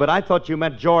 Yeah, but I thought you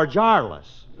meant George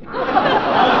Arliss. Oh,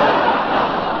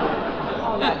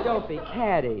 now, don't be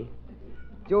catty.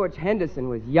 George Henderson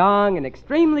was young and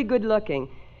extremely good-looking.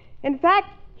 In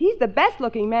fact, he's the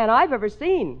best-looking man I've ever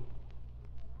seen.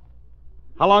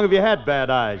 How long have you had bad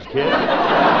eyes, kid?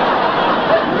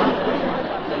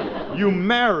 You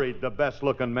married the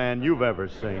best-looking man you've ever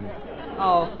seen.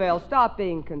 Oh, Phil, stop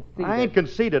being conceited. I ain't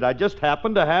conceited. I just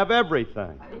happen to have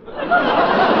everything.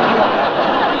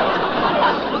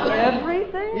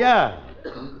 Everything? Yeah.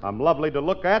 I'm lovely to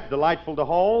look at, delightful to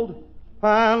hold,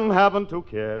 and haven't to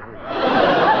care.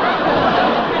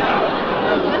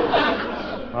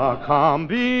 A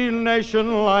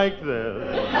combination like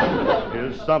this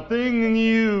is something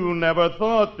you never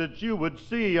thought that you would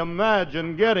see.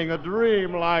 Imagine getting a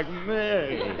dream like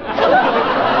me. All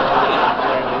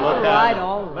right.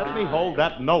 Let me hold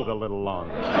that note a little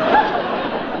longer.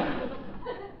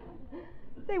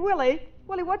 Say, Willie,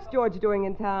 what's George doing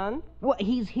in town? Well,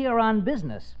 he's here on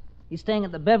business. He's staying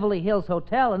at the Beverly Hills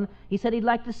Hotel, and he said he'd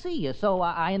like to see you, so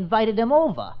I invited him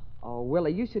over. Oh,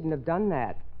 Willie, you shouldn't have done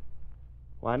that.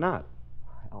 Why not?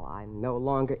 Oh, I'm no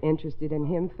longer interested in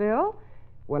him, Phil.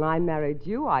 When I married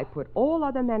you, I put all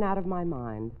other men out of my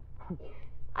mind.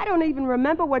 I don't even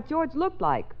remember what George looked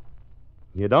like.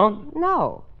 You don't?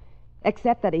 No.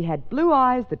 Except that he had blue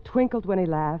eyes that twinkled when he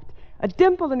laughed, a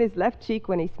dimple in his left cheek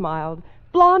when he smiled,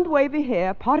 blonde, wavy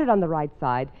hair, parted on the right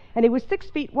side, and he was 6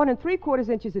 feet 1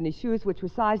 3/4 in his shoes, which were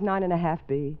size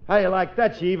 9.5B. How you like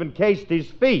that? She even cased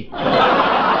his feet.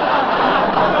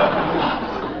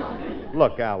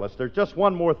 Look, Alice, there's just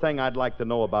one more thing I'd like to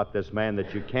know about this man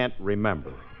that you can't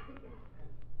remember.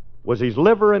 Was his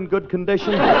liver in good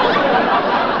condition? I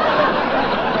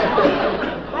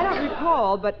don't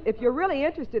recall, but if you're really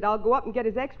interested, I'll go up and get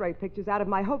his x-ray pictures out of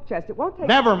my hope chest. It won't take...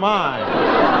 Never mind.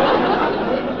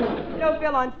 You know,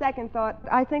 Phil, on second thought,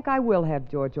 I think I will have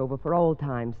George over for old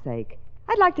time's sake.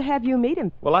 I'd like to have you meet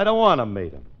him. Well, I don't want to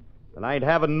meet him. And I ain't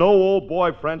having no old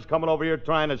boyfriends coming over here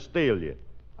trying to steal you.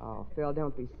 Oh, Phil,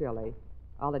 don't be silly.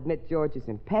 I'll admit George is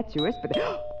impetuous, but...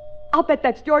 I'll bet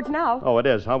that's George now. Oh, it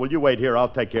is, huh? Well, you wait here. I'll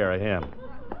take care of him.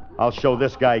 I'll show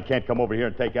this guy he can't come over here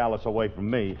and take Alice away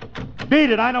from me. Beat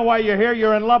it. I know why you're here.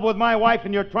 You're in love with my wife,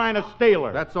 and you're trying to steal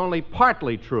her. That's only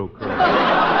partly true, Kurt.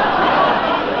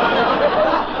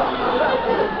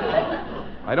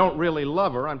 I don't really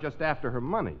love her. I'm just after her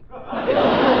money. All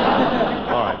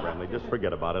right, Bradley, just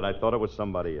forget about it. I thought it was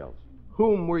somebody else.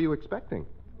 Whom were you expecting?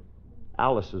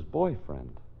 Alice's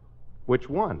boyfriend. Which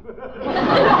one?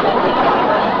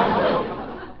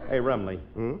 Hey, Remley,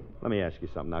 let me ask you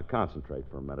something. Now, concentrate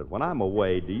for a minute. When I'm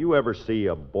away, do you ever see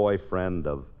a boyfriend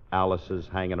of Alice's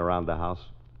hanging around the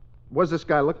house? What does this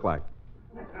guy look like?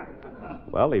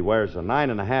 Well, he wears a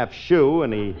 9.5 shoe,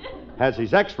 and he Has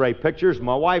his x-ray pictures of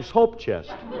my wife's hope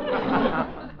chest.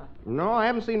 No, I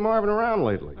haven't seen Marvin around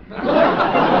lately.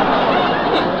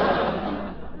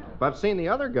 But I've seen the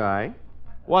other guy.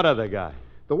 What other guy?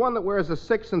 The one that wears a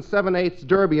 6 7/8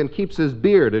 derby and keeps his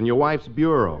beard in your wife's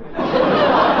bureau.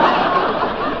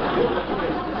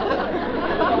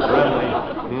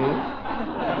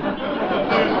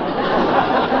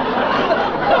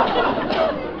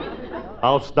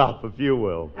 I'll stop if you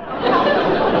will.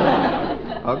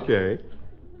 Okay.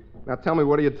 Now tell me,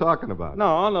 what are you talking about? No,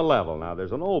 on the level. Now,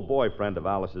 there's an old boyfriend of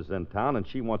Alice's in town, and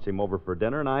she wants him over for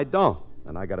dinner, and I don't.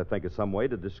 And I got to think of some way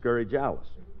to discourage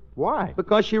Alice. Why?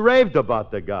 Because she raved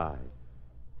about the guy.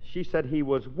 She said he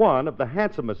was one of the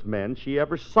handsomest men she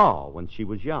ever saw when she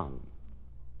was young.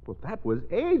 Well, that was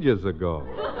ages ago.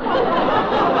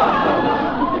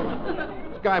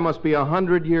 This guy must be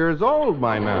 100 years old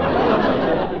by now.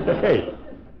 Hey,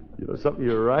 you know something,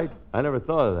 you're right. I never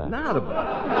thought of that. Not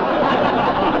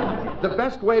about it. The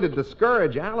best way to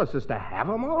discourage Alice is to have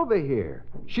him over here.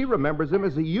 She remembers him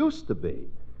as he used to be.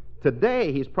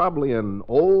 Today, he's probably an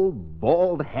old,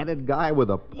 bald-headed guy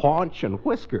with a paunch and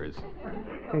whiskers.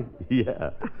 Yeah.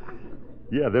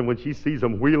 Yeah, then when she sees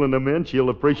him wheeling them in, she'll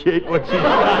appreciate what she's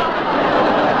got.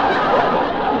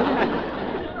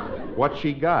 What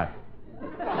she got?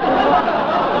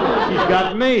 She's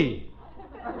got me.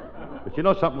 But you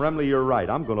know something, Remley, you're right.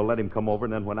 I'm going to let him come over,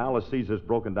 and then when Alice sees this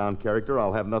broken-down character,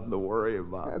 I'll have nothing to worry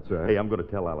about. That's right. Hey, I'm going to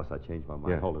tell Alice I changed my mind.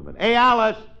 Yeah. Hold on a minute. Hey,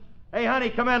 Alice! Hey, honey,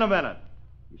 come in a minute.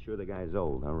 You sure the guy's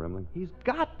old, huh, Remley? He's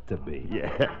got to be.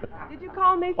 Yeah. Did you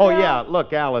call me, Phil? Oh, yeah.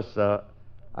 Look, Alice,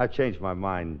 I've changed my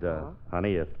mind,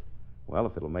 honey. If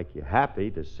it'll make you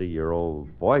happy to see your old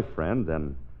boyfriend,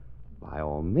 then by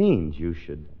all means you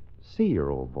should see your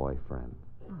old boyfriend.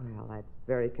 Well, that's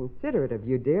very considerate of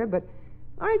you, dear, but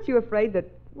aren't you afraid that,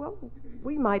 well,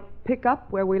 we might pick up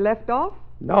where we left off?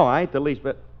 No, I ain't the least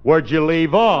bit. Where'd you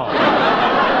leave off?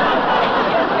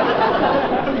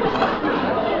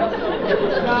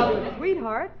 Now, we were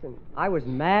sweethearts, and I was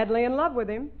madly in love with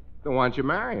him. Then why don't you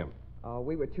marry him? Oh,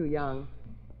 we were too young.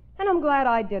 And I'm glad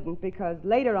I didn't, because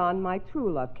later on, my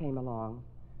true love came along.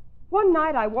 One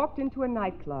night, I walked into a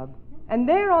nightclub, and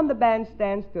there on the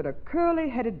bandstand stood a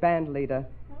curly-headed band leader.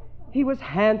 He was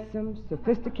handsome,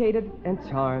 sophisticated, and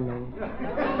charming.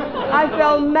 I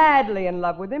fell madly in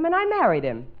love with him, and I married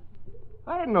him.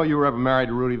 I didn't know you were ever married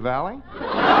to Rudy Valley.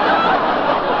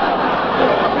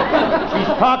 She's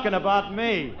talking about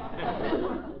me.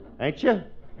 Ain't you? Of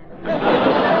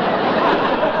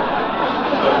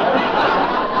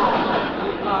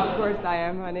course I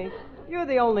am, honey. You're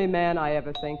the only man I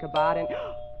ever think about, and...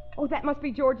 Oh, that must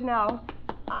be George now.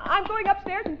 I'm going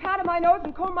upstairs and powder my nose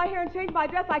and comb my hair and change my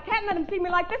dress. I can't let him see me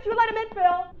like this. You let him in,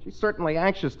 Phil. She's certainly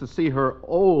anxious to see her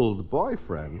old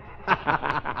boyfriend.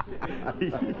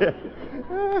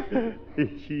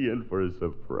 Is she in for a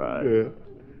surprise? Yeah.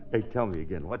 Hey, tell me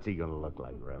again, what's he going to look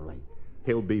like, Remley?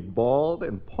 He'll be bald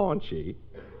and paunchy,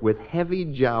 with heavy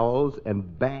jowls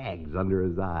and bags under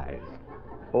his eyes.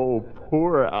 Oh,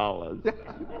 poor Alice.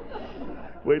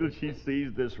 Wait till she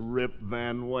sees this Rip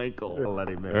Van Winkle. I'll let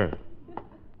him in.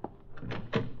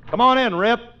 Come on in,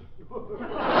 Rip.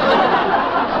 I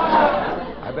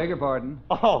beg your pardon.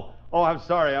 Oh, I'm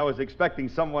sorry. I was expecting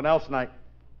someone else, and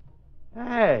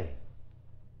Hey,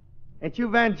 ain't you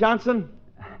Van Johnson?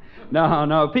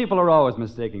 No. People are always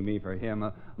mistaking me for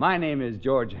him. My name is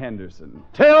George Henderson.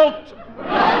 Tilt!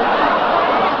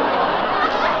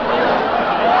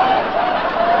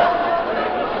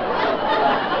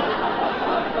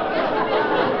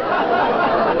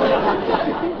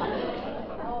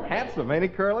 Handsome, ain't he,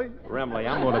 Curly? Remley,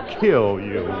 I'm going to kill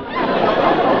you.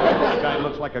 This guy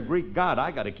looks like a Greek god.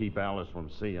 I got to keep Alice from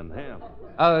seeing him.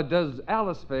 Does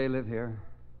Alice Faye live here?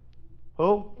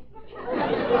 Who?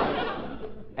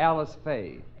 Alice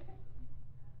Faye.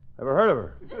 Ever heard of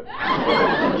her?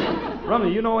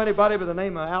 Remley, you know anybody by the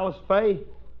name of Alice Faye?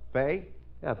 Faye?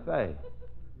 Yeah, Faye.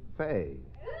 Faye.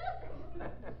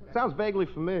 Sounds vaguely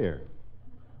familiar.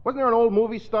 Wasn't there an old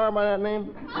movie star by that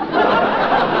name?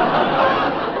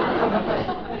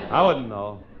 I wouldn't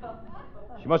know.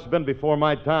 She must have been before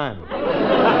my time.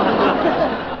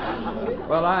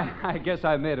 Well, I guess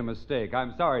I made a mistake.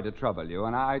 I'm sorry to trouble you,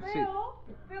 and I'd see...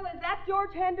 Phil, is that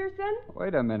George Henderson?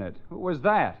 Wait a minute. Who was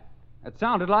that? It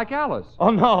sounded like Alice. Oh,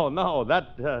 no.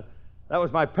 That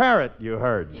was my parrot you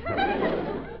heard.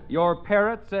 Your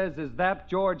parrot says, is that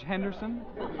George Henderson?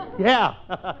 Yeah.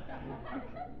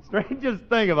 Strangest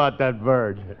thing about that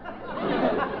bird.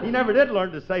 He never did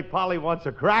learn to say Polly wants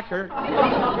a cracker.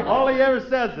 All he ever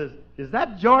says is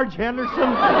that George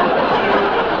Henderson?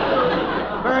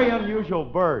 Very unusual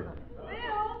bird.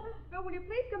 Phil, will you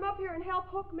please come up here and help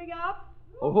hook me up?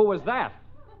 Oh, who was that?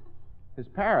 His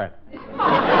parrot.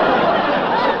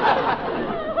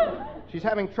 She's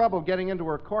having trouble getting into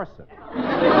her corset.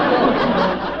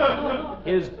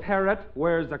 His parrot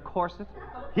wears a corset?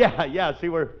 Yeah. See,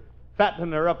 we're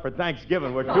fattening her up for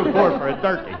Thanksgiving. We're too poor for a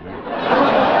turkey.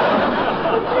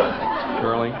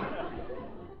 Curly,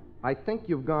 I think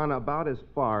you've gone about as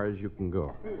far as you can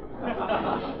go.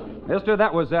 Mister,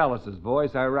 that was Alice's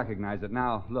voice. I recognize it.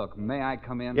 Now, look, may I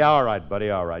come in? Yeah, all right, buddy,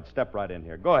 all right. Step right in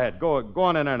here. Go ahead. Go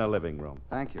on in there in the living room.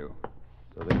 Thank you.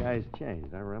 So the guy's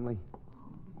changed, huh, Remley?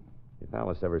 If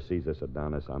Alice ever sees this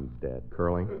Adonis, I'm dead.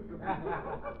 Curly,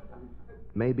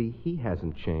 maybe he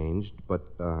hasn't changed, but,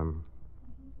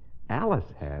 Alice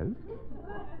has.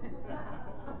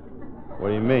 What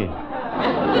do you mean?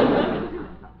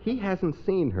 He hasn't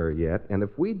seen her yet, and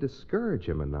if we discourage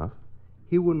him enough,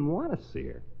 he wouldn't want to see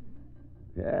her.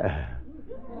 Yeah,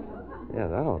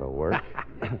 that ought to work.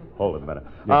 Hold it a minute.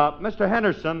 Mr.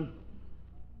 Henderson,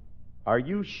 are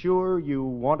you sure you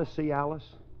want to see Alice?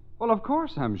 Well, of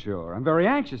course I'm sure. I'm very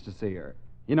anxious to see her.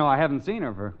 You know, I haven't seen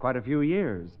her for quite a few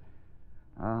years.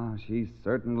 Oh, she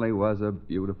certainly was a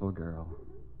beautiful girl.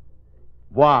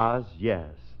 Was, yes.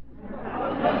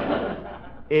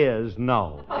 Is,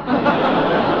 no.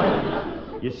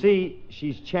 You see,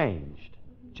 she's changed.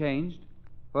 Changed?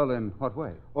 Well, in what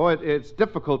way? Oh, it's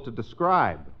difficult to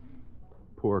describe.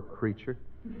 Poor creature.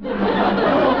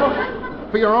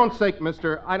 For your own sake,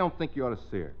 mister, I don't think you ought to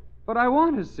see her. But I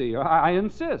want to see her. I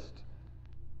insist.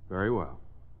 Very well.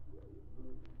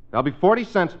 That'll be 40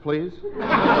 cents, please.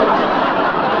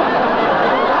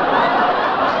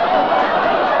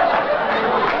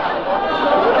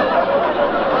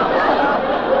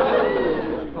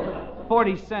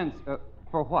 40 cents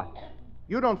for what?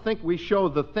 You don't think we show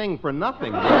the thing for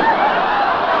nothing,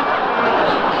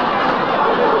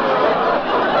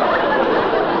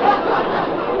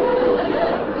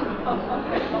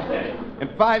 In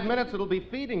 5 minutes, it'll be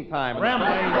feeding time. Overdo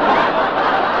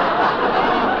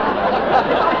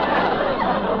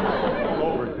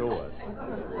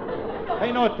it.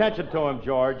 Pay no attention to him,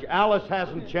 George. Alice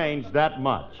hasn't changed that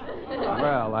much.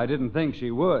 Well, I didn't think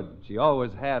she would. She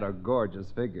always had a gorgeous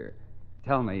figure.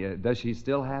 Tell me, does she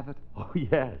still have it? Oh,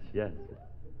 yes. Of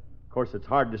course, it's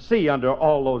hard to see under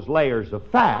all those layers of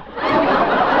fat.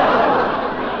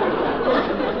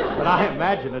 But I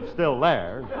imagine it's still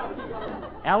there.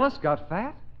 Alice got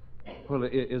fat? Well,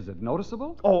 is it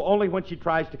noticeable? Oh, only when she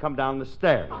tries to come down the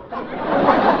stairs.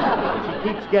 She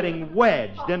keeps getting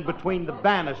wedged in between the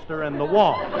banister and the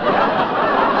wall.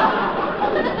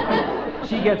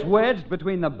 She gets wedged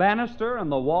between the banister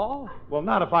and the wall? Well,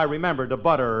 not if I remember to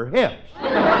butter her hips.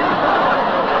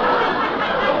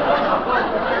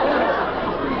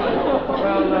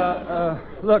 Well,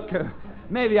 look,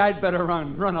 maybe I'd better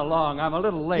run along. I'm a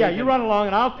little late. Yeah, you run along,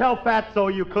 and I'll tell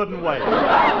Fatso you couldn't wait.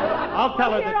 I'll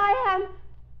tell her Here that... I am.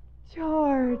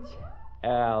 George.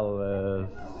 Alice.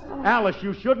 Alice,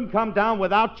 you shouldn't come down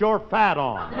without your fat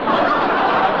on.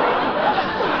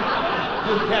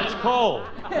 You'll catch cold.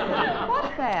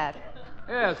 What's that?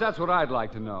 Yes, that's what I'd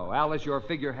like to know. Alice, your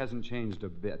figure hasn't changed a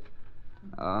bit.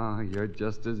 Oh, you're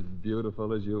just as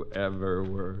beautiful as you ever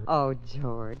were. Oh,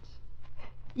 George.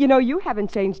 You know, you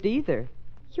haven't changed either.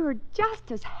 You're just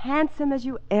as handsome as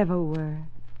you ever were.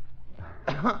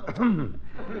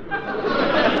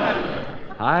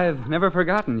 I've never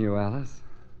forgotten you, Alice.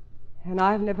 And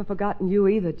I've never forgotten you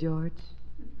either, George.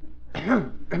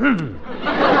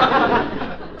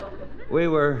 We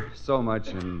were so much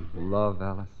in love,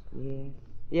 Alice.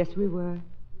 Yes, we were.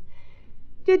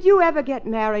 Did you ever get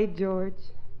married, George?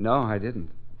 No, I didn't.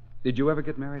 Did you ever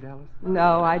get married, Alice?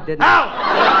 No, I didn't. Oh,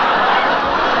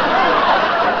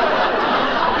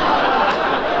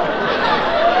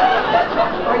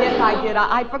 yes, I did.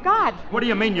 I forgot. What do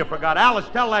you mean you forgot? Alice,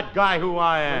 tell that guy who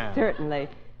I am. Certainly.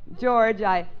 George,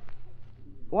 I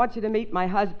want you to meet my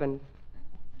husband.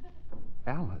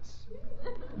 Alice,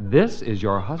 this is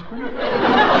your husband?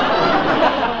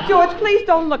 George, please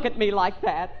don't look at me like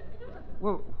that.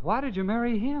 Well, why did you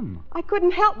marry him? I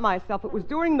couldn't help myself. It was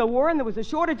during the war, and there was a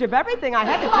shortage of everything. I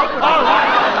had to take what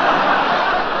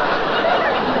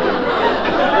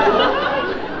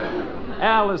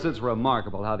Alice, it's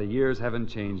remarkable how the years haven't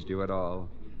changed you at all.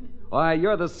 Why,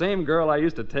 you're the same girl I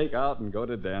used to take out and go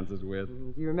to dances with.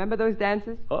 Do you remember those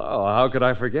dances? Oh, how could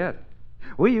I forget?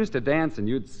 We used to dance and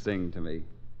you'd sing to me.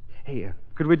 Hey,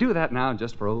 could we do that now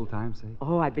just for old time's sake?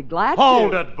 Oh, I'd be glad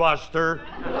Hold to. it, Buster.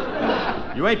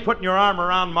 You ain't putting your arm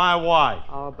around my wife.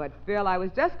 Oh, but Phil, I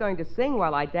was just going to sing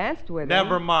while I danced with her.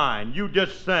 Never mind. You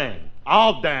just sing.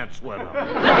 I'll dance with him.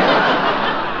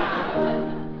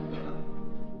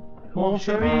 Mon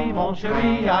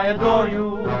chéri, I adore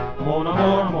you. Mon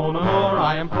amour,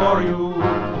 I implore you.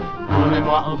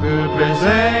 Donnez-moi un peu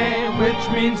baiser, which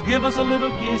means give us a little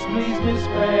kiss, please, Miss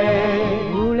Fay.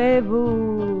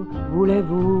 Voulez-vous,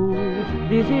 voulez-vous,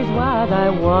 this is what I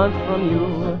want from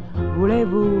you.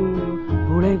 Voulez-vous,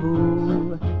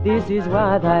 voulez-vous, this is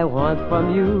what I want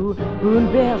from you.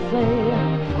 Un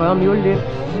baiser from your lips,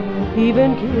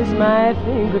 even kiss my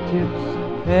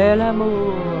fingertips. Et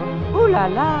l'amour, ooh la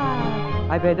la,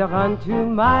 I better run to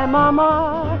my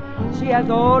mama. She has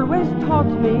always taught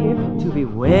me to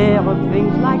beware of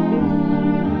things like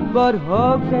this. But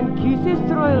hugs and kisses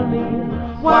thrill me.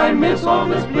 Why miss all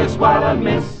this bliss while I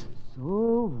miss?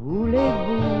 So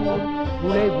voulez-vous,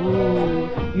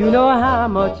 voulez-vous, you know how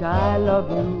much I love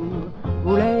you.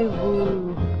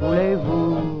 Voulez-vous,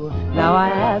 voulez-vous, now I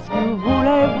ask you,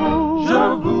 voulez-vous?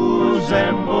 Je vous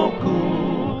aime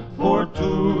beaucoup, pour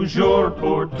toujours,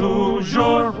 pour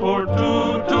toujours, pour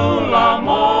tout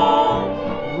l'amour.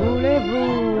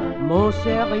 Voulez-vous, mon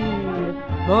chéri,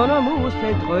 mon amour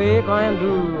c'est très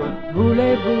grandeur.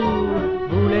 Voulez-vous,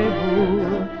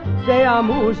 voulez-vous, c'est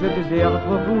amour je désire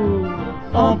pour vous.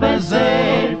 Un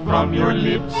baiser from your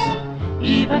lips,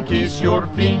 even kiss your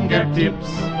fingertips.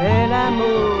 Et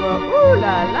l'amour, ooh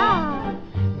la la,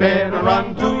 better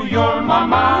run to your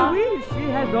mama. Oui, she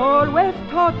has always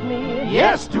taught me.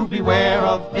 Yes, to beware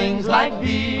of things like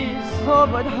these. Oh,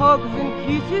 but hugs and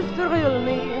kisses thrill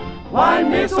me. Why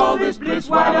miss all this bliss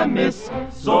while I miss?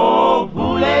 So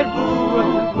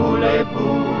voulez-vous,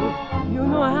 voulez-vous, you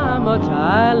know how much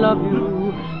I love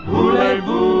you.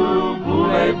 Voulez-vous,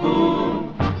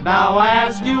 voulez-vous, now I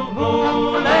ask you,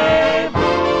 voulez-vous?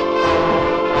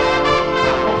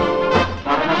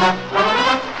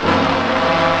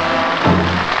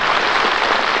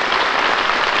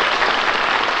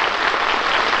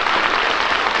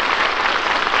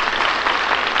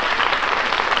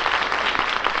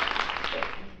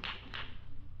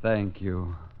 Thank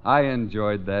you. I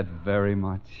enjoyed that very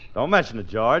much. Don't mention it,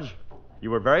 George.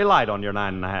 You were very light on your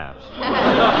 9.5s.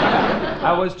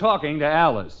 I was talking to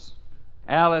Alice.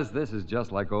 Alice, this is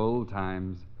just like old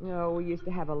times. Oh, we used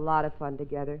to have a lot of fun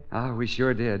together. Ah, we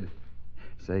sure did.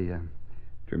 Say, do you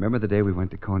remember the day we went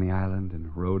to Coney Island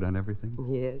and rode on everything?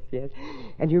 Yes, yes.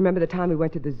 And you remember the time we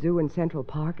went to the zoo in Central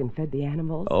Park and fed the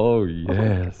animals? Oh,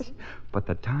 yes. But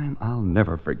the time I'll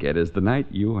never forget is the night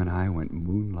you and I went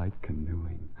moonlight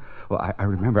canoeing. Well, I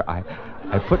remember I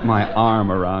put my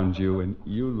arm around you and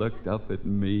you looked up at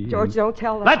me. George, don't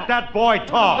tell them. Let that boy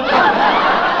talk.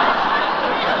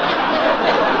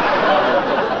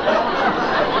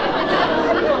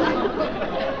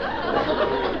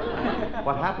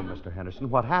 What happened, Mr. Henderson?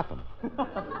 What happened?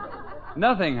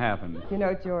 Nothing happened. You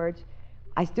know, George,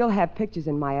 I still have pictures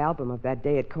in my album of that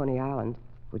day at Coney Island.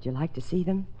 Would you like to see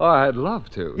them? Oh, I'd love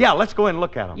to. Yeah, let's go in and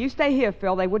look at them. You stay here,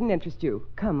 Phil. They wouldn't interest you.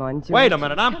 Come on, George. Wait a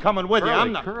minute. I'm coming with you. Curly,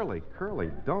 I'm not... Curly,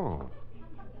 don't.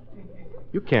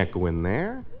 You can't go in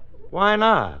there. Why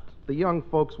not? The young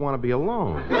folks want to be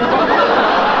alone.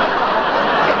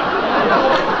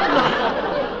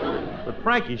 But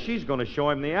Frankie, she's going to show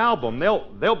him the album.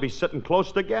 They'll be sitting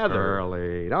close together.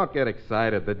 Curly, don't get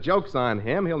excited. The joke's on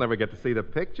him. He'll never get to see the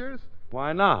pictures.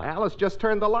 Why not? Alice just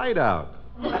turned the light out.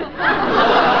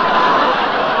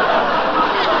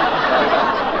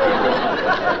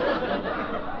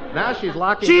 Now she's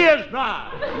locking... She is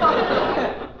not!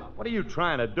 What are you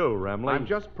trying to do, Remley? I'm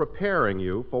just preparing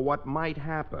you for what might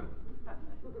happen.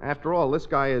 After all, this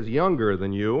guy is younger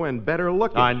than you and better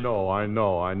looking. I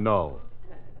know.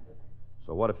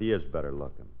 So what if he is better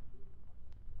looking?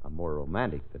 I'm more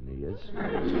romantic than he is.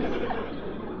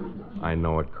 I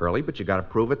know it, Curly, but you got to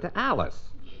prove it to Alice.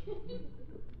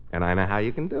 And I know how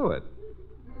you can do it.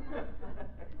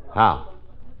 How?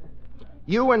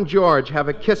 You and George have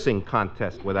a kissing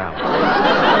contest with Alice.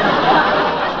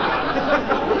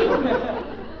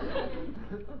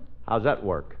 How's that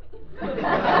work?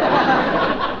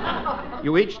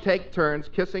 You each take turns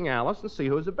kissing Alice and see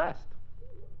who's the best.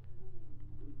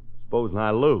 Supposing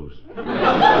I lose.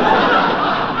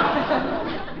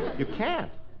 You can't.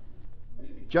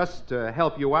 Just to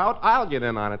help you out, I'll get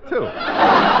in on it, too.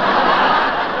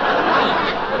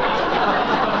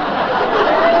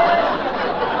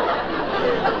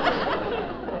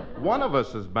 One of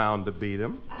us is bound to beat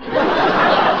him.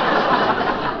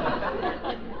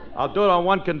 I'll do it on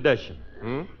one condition.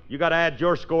 You got to add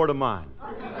your score to mine.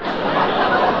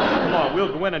 Come on,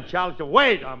 we'll go in and challenge you.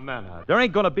 Wait a minute. There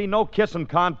ain't going to be no kissing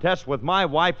contest with my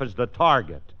wife as the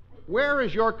target. Where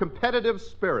is your competitive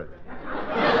spirit?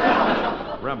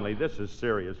 Remley, this is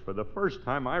serious. For the first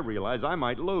time, I realize I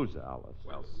might lose Alice.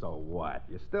 Well, so what?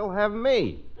 You still have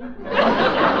me.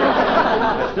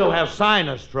 I still have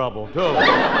sinus trouble, too.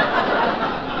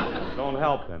 Don't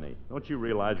help any. Don't you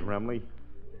realize, Remley?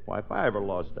 Why, if I ever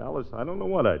lost Alice, I don't know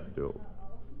what I'd do.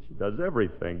 She does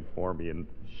everything for me, and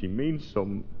she means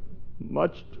so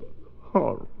much to...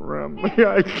 Oh, Remley,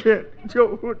 I can't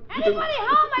do it. Anybody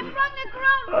home? I brung the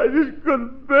grown. I just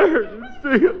couldn't bear to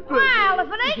see it. Well, if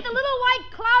it ain't the little white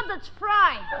cloud that's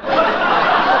fried.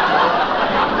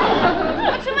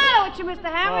 What's the matter with you,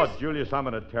 Mr. Harris? Oh, Julius, I'm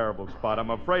in a terrible spot. I'm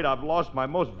afraid I've lost my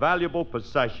most valuable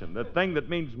possession, the thing that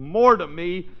means more to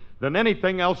me than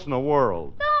anything else in the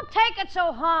world. Don't take it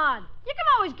so hard. You can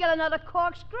always get another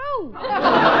corkscrew.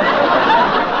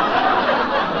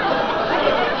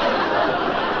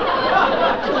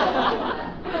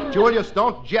 Julius,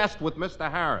 don't jest with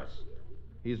Mr. Harris.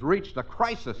 He's reached a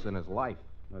crisis in his life.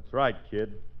 That's right,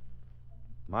 kid.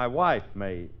 My wife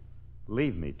may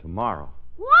leave me tomorrow.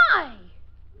 Why?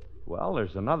 Well,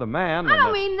 there's another man. I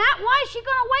don't mean that. Why is she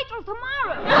going to wait till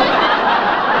tomorrow?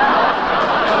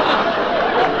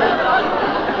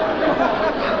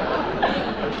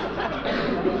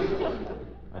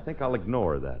 I think I'll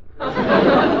ignore that.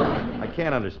 I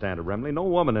can't understand it, Remley. No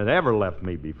woman had ever left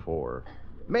me before.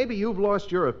 Maybe you've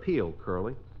lost your appeal,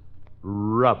 Curly.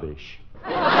 Rubbish.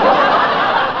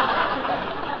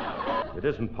 It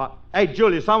isn't Hey,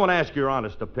 Julius, I want to ask your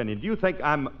honest opinion. Do you think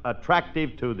I'm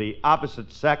attractive to the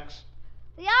opposite sex?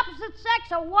 The opposite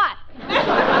sex or what?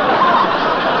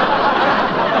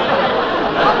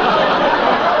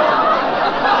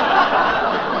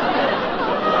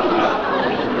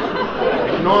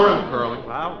 Ignore him, Curly.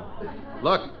 Well,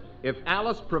 look, if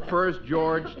Alice prefers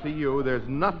George to you, there's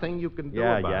nothing you can do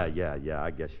about it. Yeah. I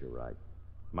guess you're right.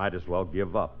 Might as well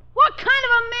give up. What kind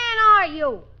of a man are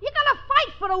you? You gotta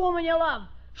fight for the woman you love.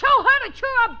 Show her that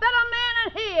you're a better man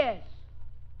than he is.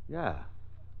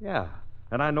 Yeah.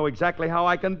 And I know exactly how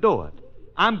I can do it.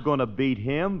 I'm going to beat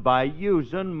him by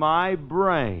using my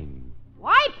brain.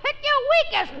 Why pick your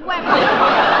weakest weapon?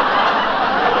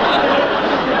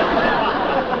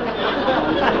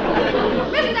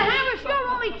 Mr. Harris, your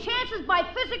only chance is by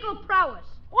physical prowess.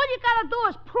 All you gotta do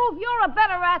is prove you're a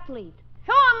better athlete.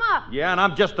 Show him up. Yeah, and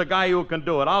I'm just the guy who can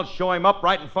do it. I'll show him up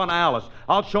right in front of Alice.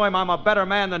 I'll show him I'm a better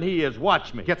man than he is.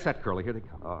 Watch me. Get set, Curly. Here they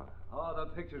come. Oh, the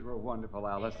pictures were wonderful,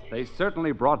 Alice. They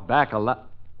certainly brought back a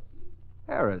lot.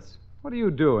 Harris, what are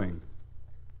you doing?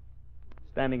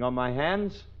 Standing on my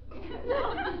hands?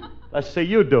 Let's see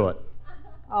you do it.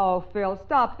 Oh, Phil,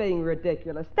 stop being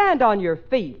ridiculous. Stand on your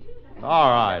feet.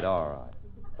 All right.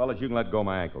 Fellas, you can let go of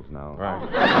my ankles now. Right.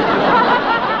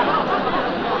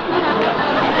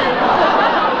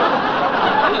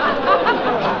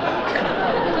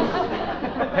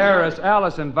 Harris,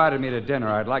 Alice invited me to dinner.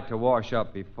 I'd like to wash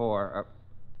up before.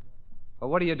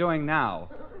 What are you doing now?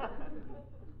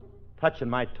 Touching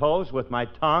my toes with my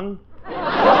tongue?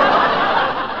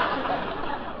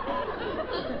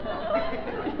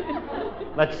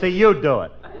 Let's see you do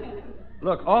it.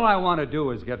 Look, all I want to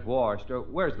do is get washed.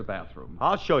 Where's the bathroom?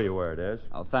 I'll show you where it is.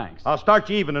 Oh, thanks. I'll start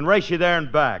you even and race you there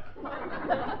and back.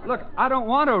 Look, I don't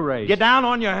want to race. Get down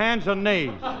on your hands and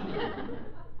knees.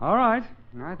 All right.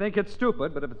 I think it's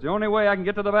stupid, but if it's the only way I can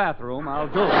get to the bathroom, I'll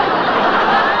do it.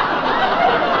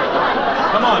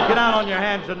 Come on, get down on your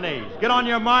hands and knees. Get on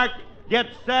your mark, get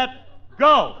set,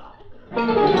 go!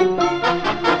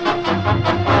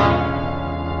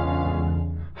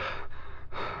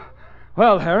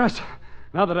 Well, Harris,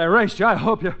 now that I raced you, I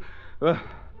hope you...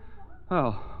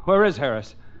 where is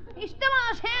Harris? He's still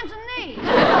on his hands and knees.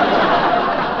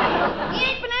 He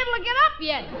ain't been able to get up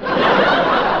yet.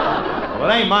 Well,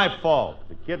 it ain't my fault.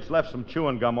 The kids left some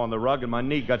chewing gum on the rug and my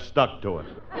knee got stuck to it.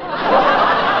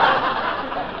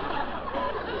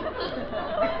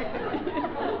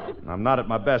 I'm not at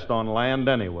my best on land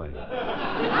anyway. You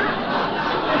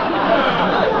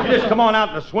just come on out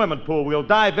in the swimming pool. We'll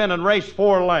dive in and race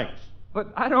 4 lengths.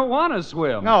 But I don't want to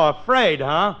swim. No, afraid,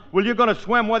 huh? Well, you're going to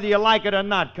swim whether you like it or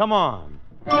not. Come on.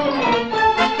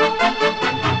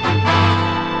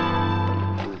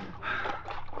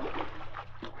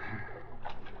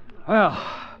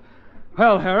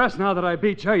 Well, Harris, now that I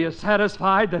beat you, are you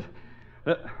satisfied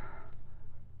that...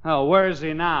 where is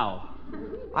he now?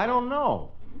 I don't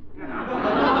know.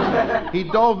 He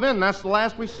dove in. That's the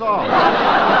last we saw.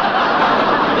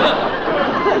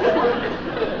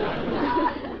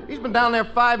 He's been down there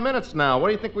 5 minutes now. What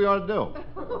do you think we ought to do?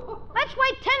 Let's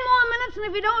wait 10 more minutes, and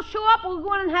if you don't show up, we'll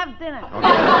go in and have dinner.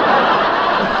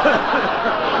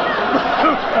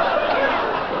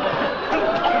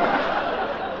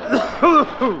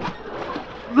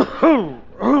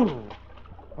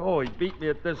 Oh, he beat me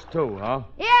at this, too, huh?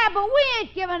 Yeah, but we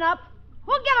ain't giving up.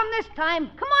 We'll get him this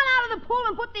time. Come on out of the pool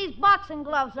and put these boxing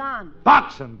gloves on.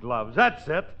 Boxing gloves, that's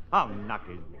it. I'll knock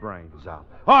his brains out.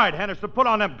 All right, Henderson, put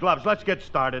on them gloves. Let's get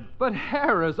started. But,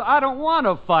 Harris, I don't want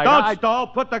to fight. Don't stall.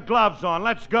 Put the gloves on.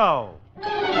 Let's go.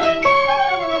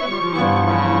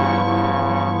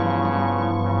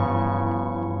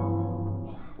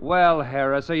 Well,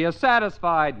 Harris, are you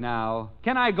satisfied now?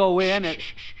 Can I go in and...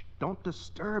 Shh. Don't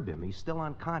disturb him. He's still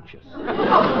unconscious.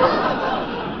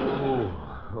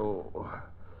 Oh,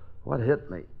 what hit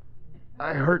me?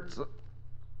 I hurt so...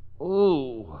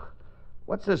 Ooh,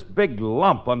 what's this big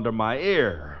lump under my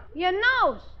ear? Your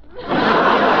nose.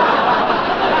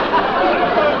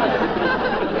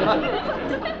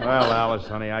 Well, Alice,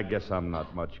 honey, I guess I'm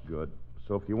not much good.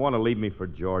 So if you want to leave me for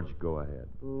George, go ahead.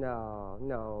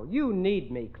 No. You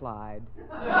need me, Clyde.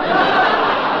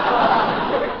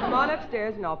 Come on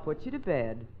upstairs and I'll put you to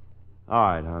bed. All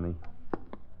right, honey.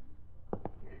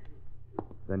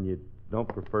 Then you don't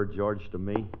prefer George to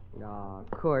me? No,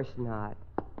 of course not.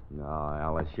 No,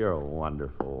 Alice, you're a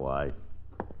wonderful wife.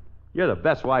 You're the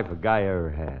best wife a guy ever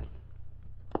had.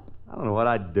 I don't know what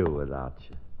I'd do without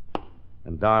you.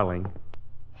 And, darling,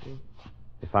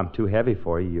 if I'm too heavy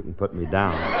for you, you can put me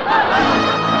down.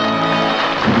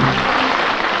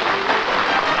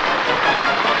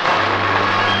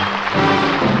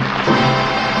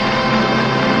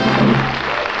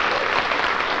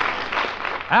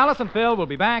 Alice and Phil will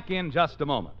be back in just a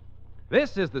moment.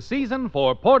 This is the season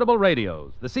for portable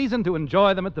radios, the season to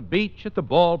enjoy them at the beach, at the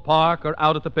ballpark, or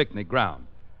out at the picnic ground.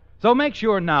 So make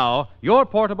sure now your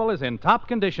portable is in top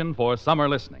condition for summer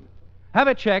listening. Have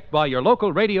it checked by your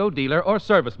local radio dealer or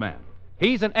serviceman.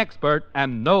 He's an expert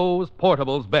and knows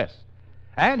portables best.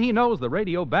 And he knows the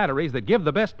radio batteries that give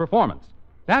the best performance.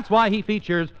 That's why he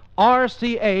features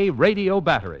RCA radio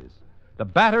batteries. The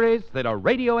batteries that are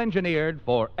radio engineered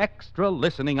for extra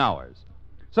listening hours.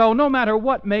 So no matter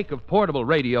what make of portable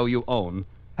radio you own,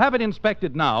 have it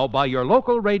inspected now by your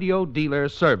local radio dealer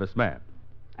serviceman.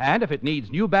 And if it needs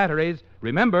new batteries,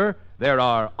 remember, there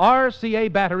are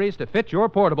RCA batteries to fit your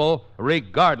portable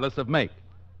regardless of make.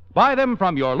 Buy them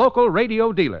from your local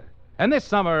radio dealer. And this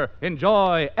summer,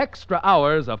 enjoy extra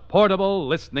hours of portable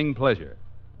listening pleasure.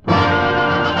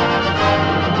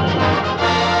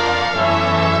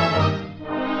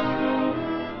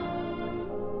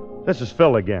 This is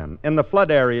Phil again. In the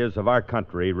flood areas of our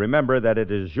country, remember that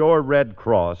it is your Red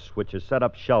Cross which has set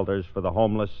up shelters for the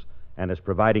homeless and is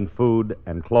providing food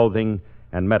and clothing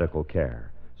and medical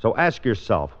care. So ask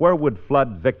yourself, where would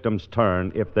flood victims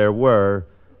turn if there were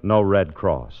no Red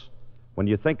Cross? When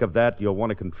you think of that, you'll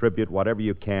want to contribute whatever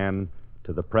you can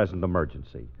to the present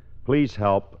emergency. Please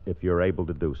help if you're able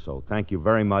to do so. Thank you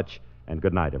very much, and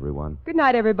good night, everyone. Good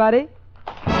night, everybody.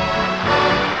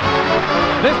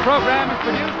 This program is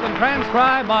produced and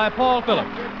transcribed by Paul Phillips.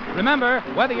 Remember,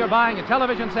 whether you're buying a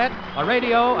television set, a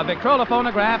radio, a Victrola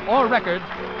phonograph, or records,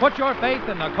 put your faith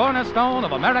in the cornerstone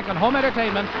of American home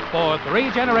entertainment for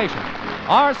 3 generations.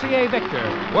 RCA Victor,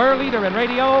 world leader in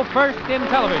radio, first in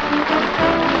television.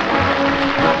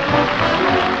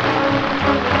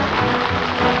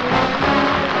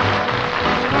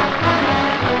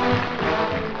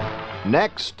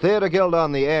 Next, Theater Guild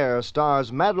on the Air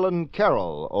stars Madeleine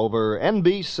Carroll over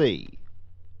NBC.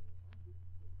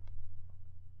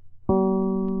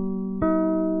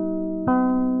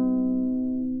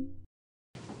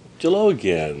 Hello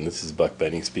again. This is Buck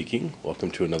Benny speaking.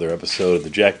 Welcome to another episode of the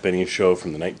Jack Benny Show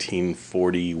from the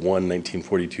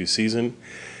 1941-1942 season.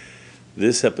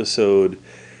 This episode,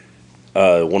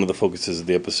 one of the focuses of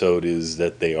the episode is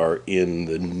that they are in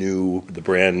the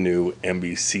brand new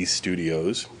NBC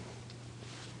studios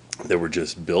that were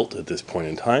just built at this point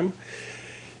in time.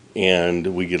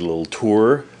 And we get a little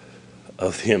tour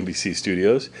of the NBC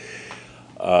studios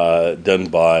done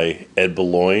by Ed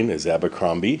Beloin as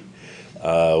Abercrombie,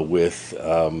 with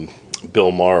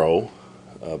Bill Morrow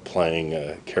playing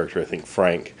a character, I think,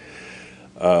 Frank.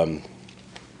 Of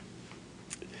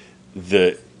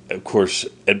course,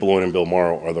 Ed Beloin and Bill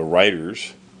Morrow are the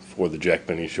writers for the Jack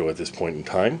Benny Show at this point in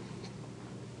time.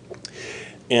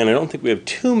 And I don't think we have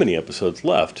too many episodes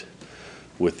left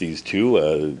with these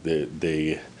two.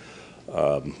 They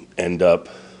end up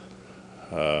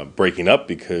breaking up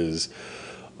because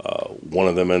one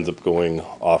of them ends up going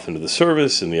off into the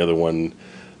service, and the other one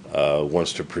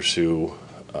wants to pursue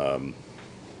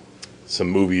some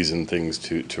movies and things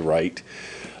to write.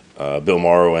 Bill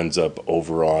Morrow ends up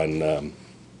over on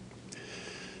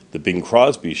the Bing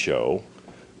Crosby Show,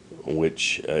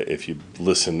 which, if you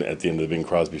listen at the end of the Bing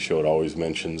Crosby Show, it always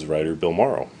mentions writer Bill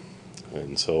Morrow.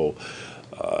 And so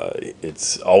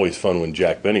It's always fun when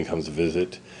Jack Benny comes to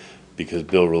visit because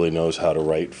Bill really knows how to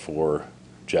write for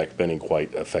Jack Benny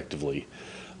quite effectively.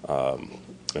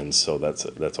 And so that's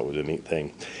always a neat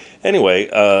thing. Anyway,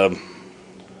 I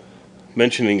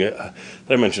mentioned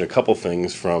a couple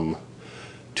things from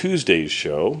Tuesday's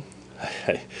show.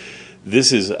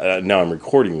 This is now I'm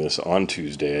recording this on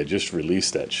Tuesday. I just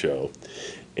released that show,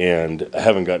 and I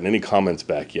haven't gotten any comments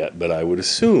back yet, but I would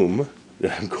assume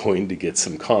that I'm going to get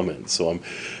some comments. So I'm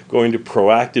going to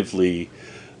proactively,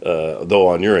 though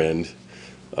on your end,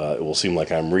 it will seem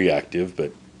like I'm reactive,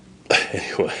 but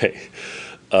anyway,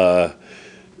 I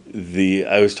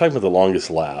was talking about the longest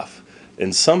laugh,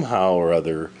 and somehow or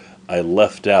other I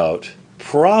left out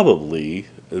probably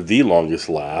the longest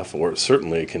laugh, or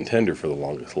certainly a contender for the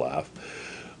longest laugh,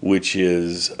 which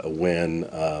is when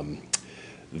I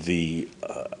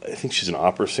think she's an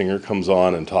opera singer, comes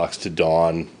on and talks to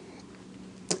Dawn,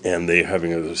 and they're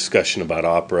having a discussion about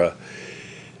opera.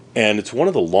 And it's one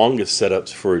of the longest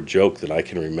setups for a joke that I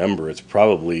can remember. It's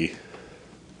probably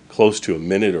close to a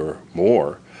minute or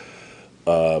more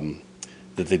that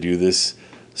they do this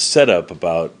setup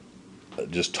about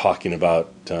just talking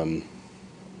about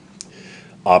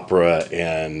opera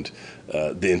and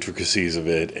the intricacies of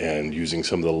it and using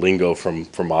some of the lingo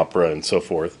from opera and so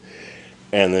forth.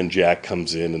 And then Jack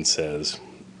comes in and says,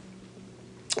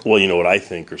 well, you know what I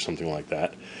think, or something like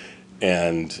that.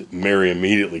 And Mary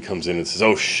immediately comes in and says,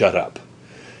 oh, shut up.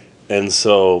 And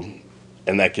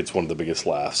that gets one of the biggest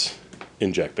laughs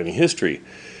in Jack Benny history.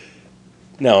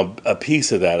 Now, a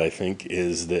piece of that, I think,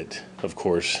 is that, of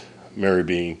course, Mary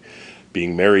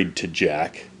being married to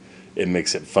Jack, it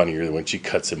makes it funnier than when she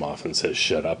cuts him off and says,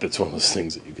 shut up. It's one of those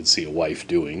things that you can see a wife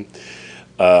doing.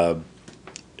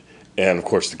 And, of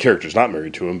course, the character's not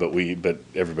married to him, but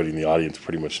everybody in the audience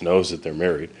pretty much knows that they're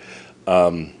married.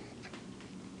 The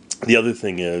other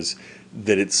thing is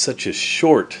that it's such a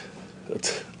short,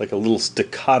 like a little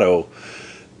staccato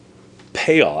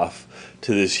payoff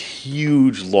to this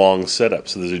huge, long setup.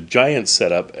 So there's a giant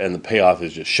setup, and the payoff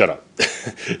is just shut up.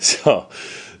 So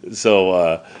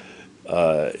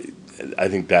I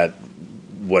think that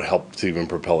what helped to even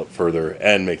propel it further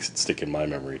and makes it stick in my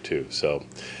memory too. So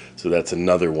that's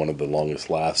another one of the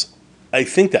longest laughs. I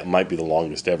think that might be the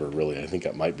longest ever, really. I think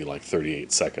that might be like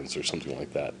 38 seconds or something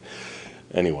like that.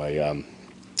 Anyway,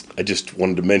 I just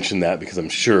wanted to mention that because I'm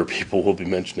sure people will be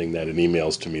mentioning that in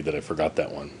emails to me that I forgot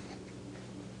that one.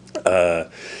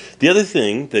 The other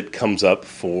thing that comes up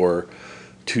for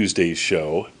Tuesday's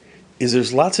show is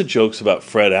there's lots of jokes about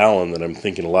Fred Allen that I'm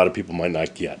thinking a lot of people might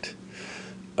not get.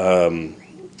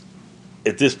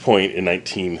 At this point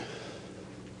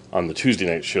on the Tuesday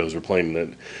night shows, we're playing that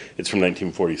it's from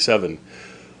 1947.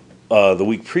 The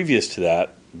week previous to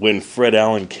that, when Fred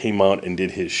Allen came out and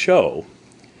did his show,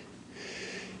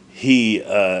 he,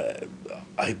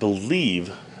 I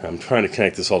believe, I'm trying to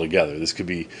connect this all together.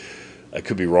 I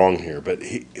could be wrong here, but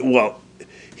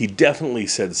he definitely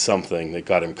said something that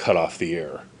got him cut off the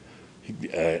air.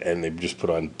 And they just put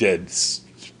on dead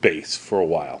space for a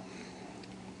while.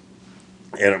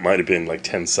 And it might have been like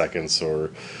 10 seconds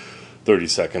or 30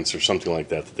 seconds or something like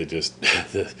that they just,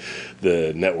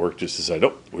 the network just decided,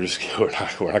 oh, we're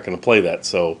not going to play that,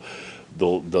 so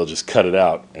they'll just cut it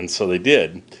out. And so they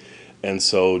did. And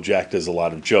so Jack does a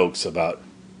lot of jokes about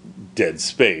dead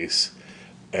space,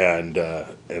 and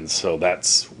so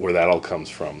that's where that all comes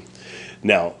from.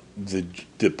 Now, the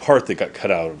part that got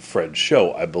cut out of Fred's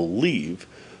show, I believe,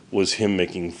 was him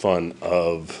making fun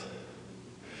of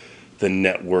the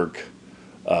network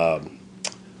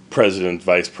president,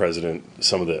 vice president,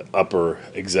 some of the upper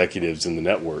executives in the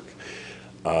network.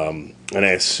 And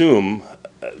I assume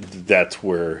that's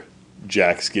where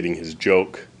Jack's getting his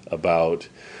joke about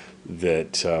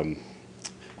that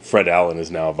Fred Allen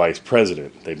is now vice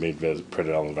president. They made Fred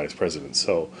Allen vice president.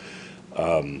 So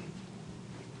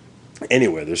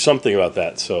anyway, there's something about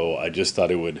that. So I just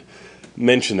thought I would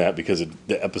mention that because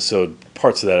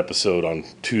parts of that episode on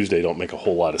Tuesday don't make a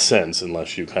whole lot of sense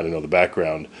unless you kind of know the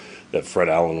background that Fred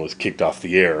Allen was kicked off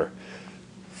the air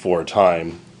for a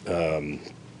time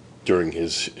during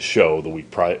his show the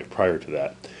week prior to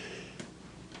that.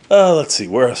 Let's see,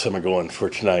 where else am I going for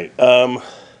tonight?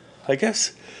 I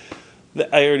guess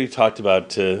I already talked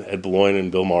about Ed Beloin and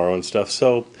Bill Morrow and stuff,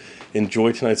 so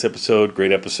enjoy tonight's episode.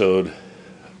 Great episode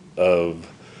of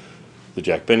the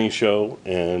Jack Benny Show,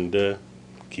 and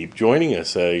keep joining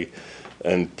us.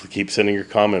 And keep sending your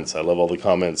comments. I love all the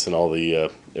comments and all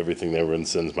the everything that everyone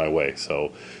sends my way.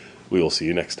 So we will see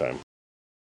you next time.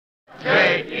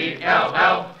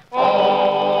 J-E-L-L-O.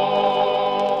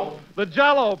 The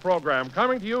Jell-O program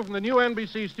coming to you from the new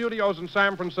NBC studios in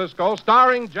San Francisco,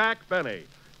 starring Jack Benny.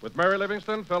 with Mary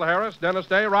Livingston, Phil Harris, Dennis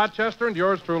Day, Rochester, and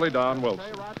yours truly, Don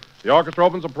Wilson. The orchestra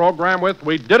opens the program with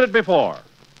We Did It Before.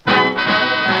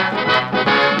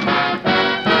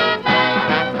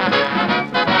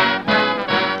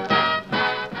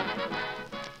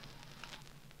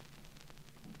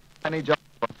 Any job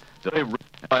today,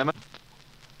 employment.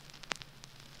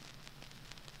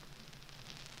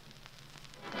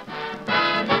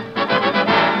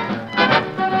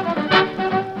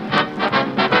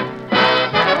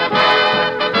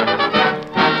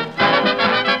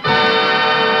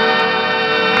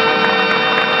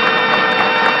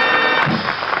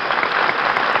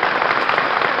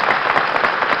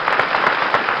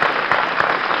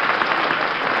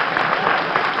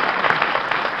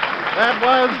 That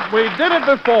was We Did It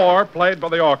Before, played by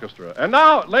the orchestra. And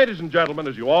now, ladies and gentlemen,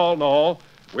 as you all know,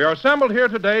 we are assembled here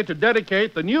today to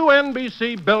dedicate the new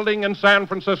NBC building in San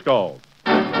Francisco.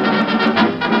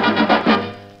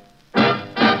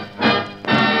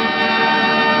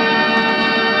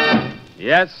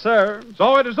 Yes, sir.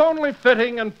 So it is only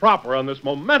fitting and proper on this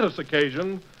momentous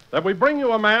occasion that we bring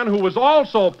you a man who was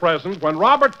also present when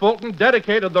Robert Fulton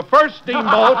dedicated the first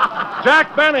steamboat,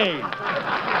 Jack Benny.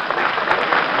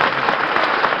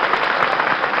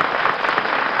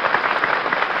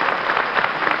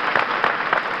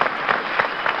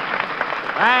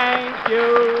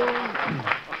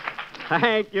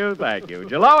 Thank you. Thank you.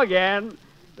 Hello again.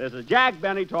 This is Jack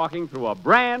Benny talking through a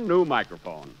brand new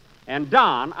microphone. And,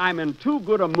 Don, I'm in too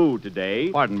good a mood today.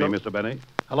 Pardon me, Mr. Benny.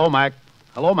 Hello, Mac.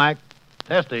 Hello, Mac.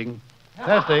 Testing.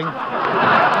 Testing. Hello,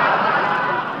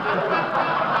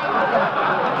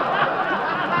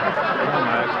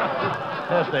 Mac.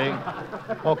 Testing.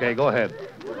 Okay, go ahead.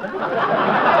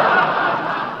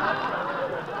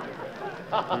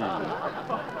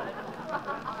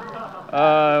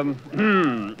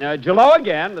 Hello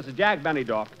again. This is Jack Benny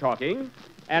talking.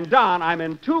 And, Don, I'm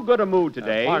in too good a mood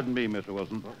today. Pardon me, Mr.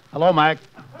 Wilson. Hello, Mac.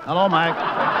 Hello, Mac.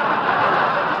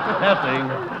 Testing.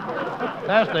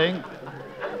 Testing.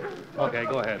 Okay,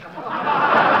 go ahead.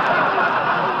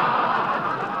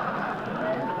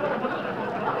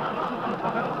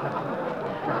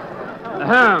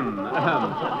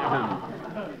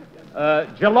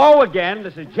 Hello again.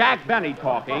 This is Jack Benny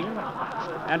talking.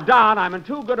 And, Don, I'm in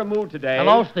too good a mood today.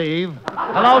 Hello, Steve.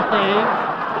 Hello, Steve.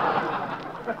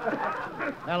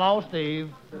 Hello, Steve.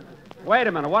 Wait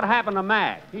a minute. What happened to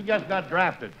Mac? He just got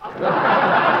drafted.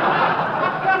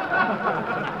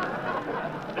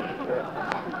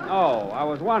 Oh, I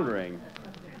was wondering.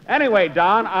 Anyway,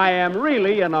 Don, I am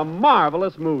really in a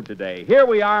marvelous mood today. Here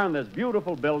we are in this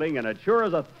beautiful building, and it sure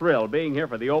is a thrill being here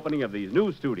for the opening of these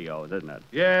new studios, isn't it?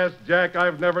 Yes, Jack,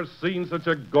 I've never seen such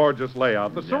a gorgeous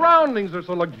layout. The surroundings are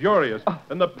so luxurious,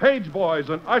 and the page boys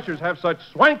and ushers have such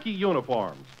swanky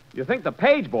uniforms. You think the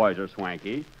page boys are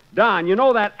swanky? Don, you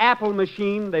know that apple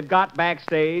machine they've got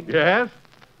backstage? Yes?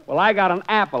 Well, I got an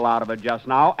apple out of it just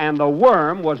now, and the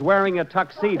worm was wearing a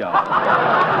tuxedo.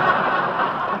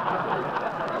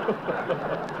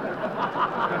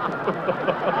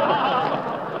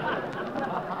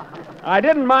 I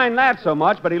didn't mind that so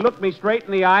much, but he looked me straight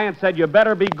in the eye and said, "You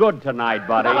better be good tonight,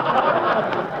 buddy."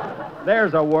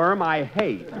 There's a worm I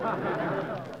hate.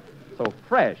 So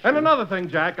fresh. And another thing,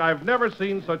 Jack, I've never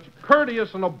seen such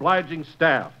courteous and obliging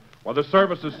staff. Well, the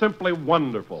service is simply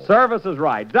wonderful. Service is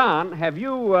right. Don, have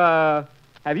you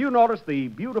noticed the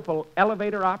beautiful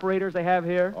elevator operators they have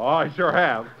here? Oh, I sure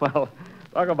have. Well,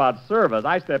 talk about service.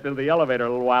 I stepped into the elevator a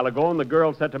little while ago, and the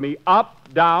girl said to me, "Up,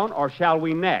 down, or shall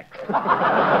we next?"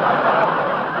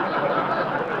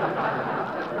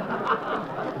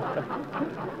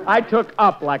 I took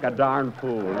up like a darn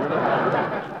fool.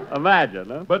 Imagine,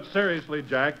 huh? But seriously,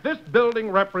 Jack, this building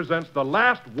represents the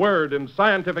last word in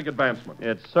scientific advancement.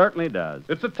 It certainly does.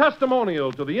 It's a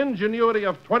testimonial to the ingenuity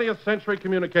of 20th century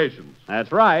communications.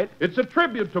 That's right. It's a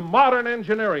tribute to modern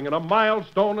engineering and a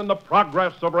milestone in the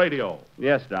progress of radio.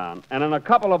 Yes, Don. And in a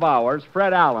couple of hours,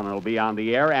 Fred Allen will be on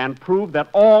the air and prove that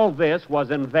all this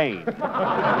was in vain.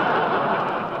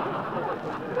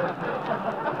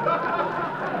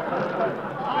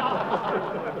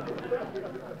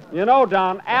 You know,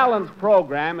 Don, Allen's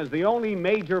program is the only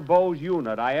major Bose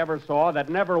unit I ever saw that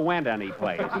never went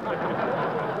anyplace.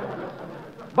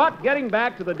 But getting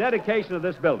back to the dedication of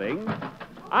this building,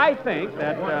 I think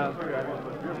that...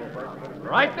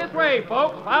 Right this way,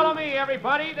 folks. Follow me,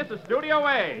 everybody. This is Studio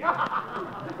A.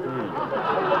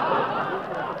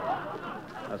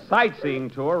 A sightseeing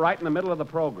tour right in the middle of the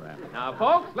program. Now,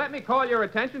 folks, let me call your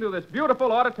attention to this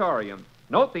beautiful auditorium.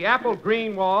 Note the apple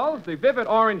green walls, the vivid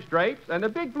orange drapes, and the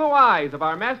big blue eyes of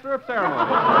our master of ceremonies.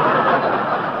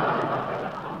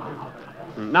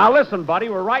 Now listen, buddy,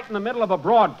 we're right in the middle of a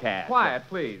broadcast. Quiet,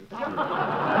 please.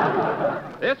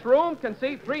 This room can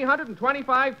seat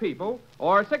 325 people,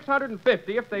 or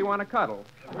 650 if they want to cuddle.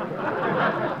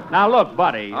 Now look,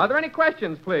 buddy. Are there any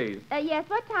questions, please? Yes,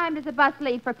 what time does the bus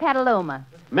leave for Petaluma?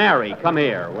 Mary, come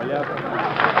here, will you?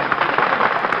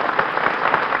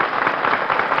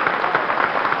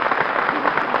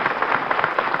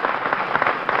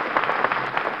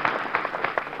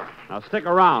 Now stick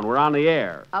around. We're on the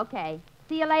air. Okay.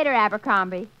 See you later,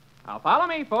 Abercrombie. Now follow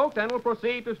me, folks, and we'll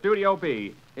proceed to Studio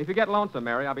B. If you get lonesome,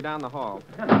 Mary, I'll be down the hall.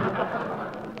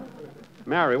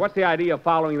 Mary, what's the idea of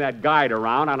following that guide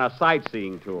around on a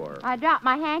sightseeing tour? I dropped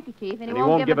my handkerchief, and he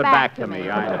won't give it back to me.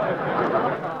 I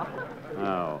know.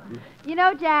 Oh. You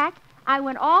know, Jack, I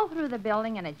went all through the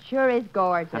building, and it sure is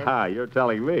gorgeous. Ah, you're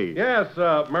telling me. Yes,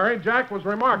 Mary, Jack was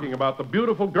remarking about the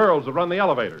beautiful girls that run the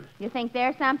elevators. You think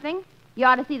they're something? You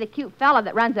ought to see the cute fella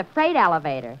that runs a freight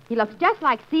elevator. He looks just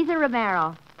like Cesar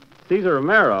Romero. Cesar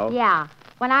Romero? Yeah.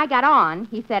 When I got on,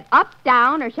 he said, up,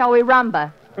 down, or shall we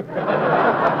rumba?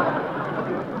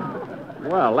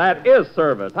 Well, that is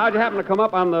service. How'd you happen to come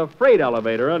up on the freight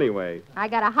elevator anyway? I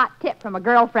got a hot tip from a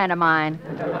girlfriend of mine.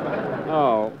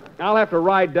 Oh, I'll have to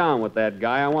ride down with that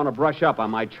guy. I want to brush up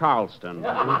on my Charleston.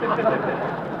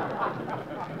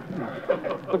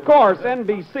 Of course,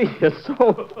 NBC is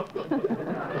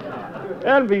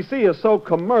so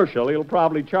commercial, he'll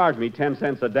probably charge me 10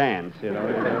 cents a dance, you know.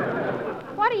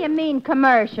 What do you mean,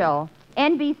 commercial?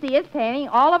 NBC is paying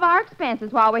all of our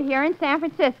expenses while we're here in San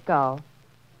Francisco.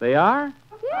 They are?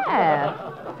 Yes.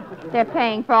 They're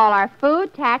paying for all our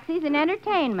food, taxis, and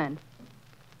entertainment.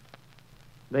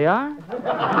 They are?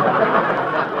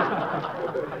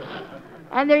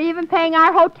 And they're even paying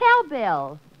our hotel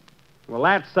bills. Well,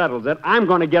 that settles it. I'm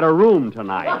going to get a room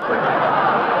tonight.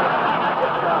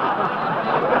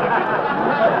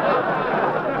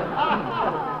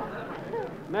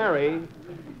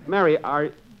 Mary,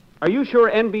 are you sure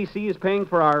NBC is paying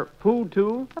for our food,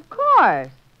 too? Of course.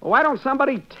 Well, why don't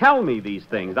somebody tell me these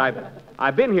things?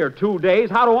 I've been here 2 days.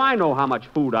 How do I know how much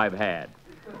food I've had?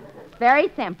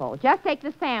 Very simple. Just take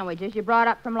the sandwiches you brought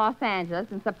up from Los Angeles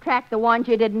and subtract the ones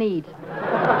you didn't eat.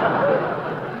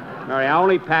 Mary, I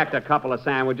only packed a couple of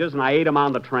sandwiches, and I ate them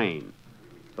on the train.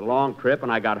 It's a long trip,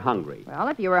 and I got hungry. Well,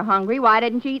 if you were hungry, why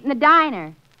didn't you eat in the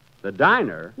diner? The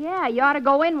diner? Yeah, you ought to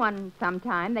go in one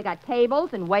sometime. They got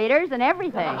tables and waiters and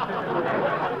everything.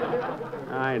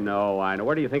 I know.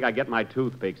 Where do you think I get my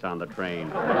toothpicks on the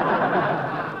train?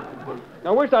 I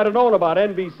wish I'd have known about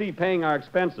NBC paying our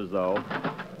expenses, though.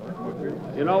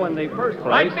 You know, in the first place...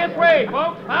 Right this way,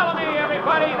 folks. Follow me,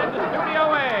 everybody. This is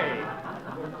Studio A.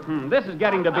 This is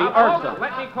getting to be Now, irksome. folks,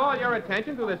 let me call your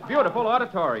attention to this beautiful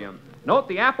auditorium. Note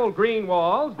the apple green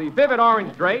walls, the vivid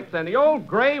orange drapes, and the old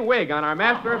gray wig on our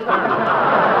master of ceremonies.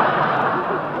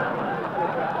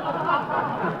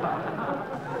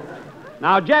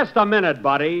 Now, just a minute,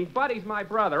 Buddy. Buddy's my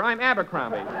brother. I'm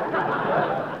Abercrombie.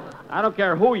 I don't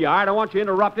care who you are. I don't want you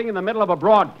interrupting in the middle of a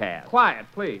broadcast. Quiet,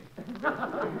 please.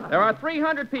 There are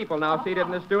 300 people now seated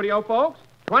in the studio, folks.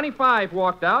 25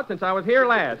 walked out since I was here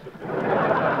last.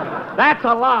 That's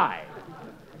a lie.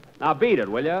 Now, beat it,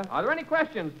 will you? Are there any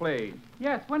questions, please?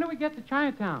 Yes, when do we get to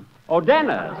Chinatown? Oh,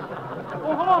 Dennis.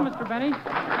 Oh, hello, Mr. Benny.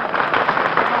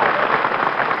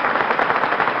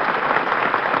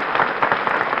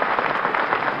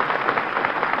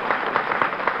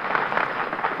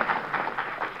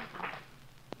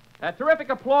 That terrific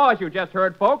applause you just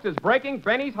heard, folks, is breaking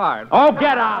Benny's heart. Oh,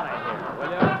 get out of here,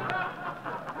 will you?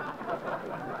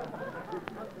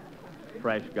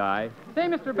 Fresh guy. Say,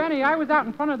 Mr. Benny, I was out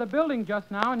in front of the building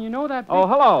just now, and you know that... Oh,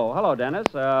 hello. Hello, Dennis.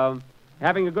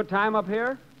 Having a good time up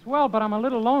here? Swell, but I'm a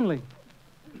little lonely.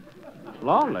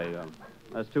 Lonely?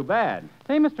 That's too bad.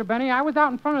 Say, Mr. Benny, I was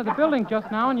out in front of the building just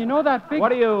now, and you know that big...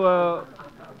 What are you,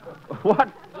 What?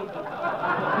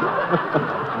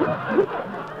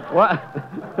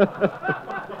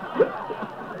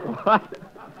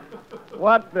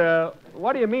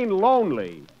 What do you mean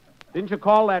lonely? Didn't you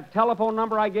call that telephone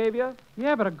number I gave you?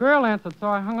 Yeah, but a girl answered, so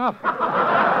I hung up.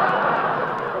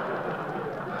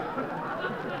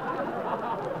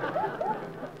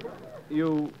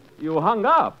 You hung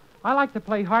up? I like to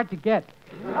play hard to get.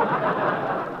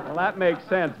 Well, that makes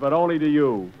sense, but only to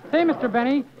you. Say, Mr.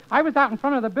 Benny, I was out in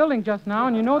front of the building just now,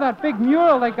 and you know that big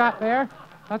mural they got there?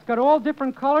 That's got all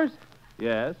different colors?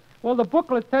 Yes. Well, the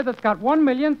booklet says it's got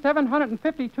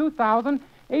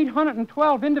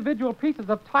 1,752,812 individual pieces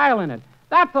of tile in it.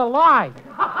 That's a lie.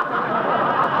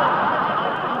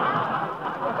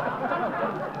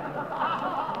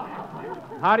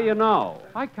 How do you know?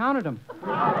 I counted them.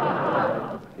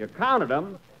 You counted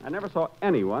them? I never saw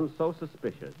anyone so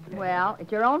suspicious. Well,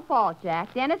 it's your own fault,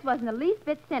 Jack. Dennis wasn't the least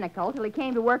bit cynical till he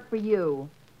came to work for you.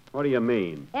 What do you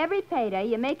mean? Every payday,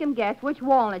 you make him guess which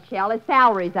walnut shell his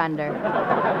salary's under.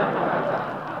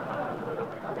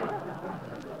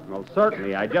 Well,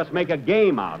 certainly. I just make a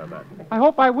game out of it. I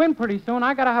hope I win pretty soon.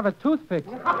 I gotta have a tooth fixed.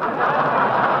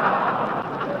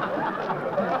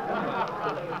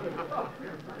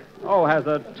 Oh, has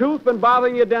a tooth been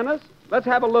bothering you, Dennis? Let's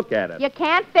have a look at it. You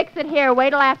can't fix it here.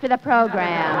 Wait till after the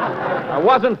program. I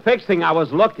wasn't fixing, I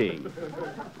was looking.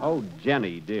 Oh,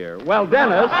 Jenny, dear. Well,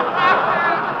 Dennis.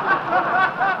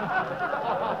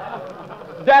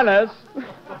 Dennis.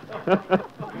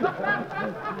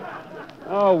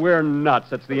 Oh, we're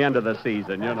nuts. It's the end of the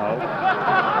season, you know.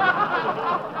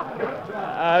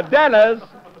 Dennis,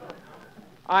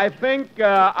 I think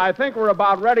we're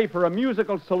about ready for a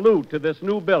musical salute to this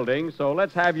new building, so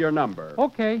let's have your number.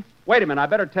 Okay. Wait a minute. I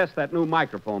better test that new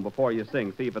microphone before you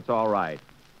sing, see if it's all right.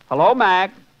 Hello,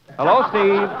 Mac. Hello,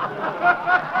 Steve.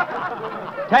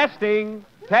 Testing.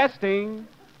 Testing.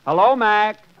 Hello,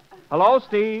 Mac. Hello,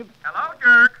 Steve. Hello,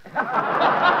 jerk.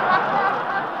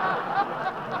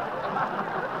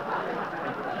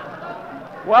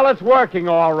 Well, it's working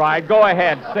all right. Go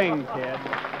ahead. Sing, kid.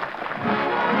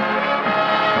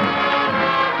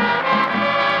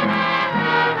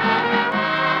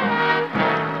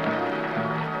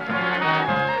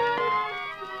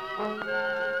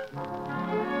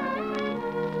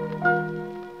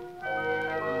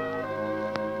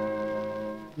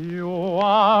 You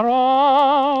are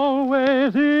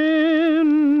always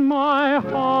in my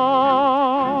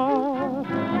heart,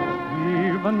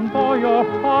 even though you're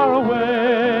far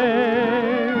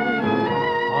away.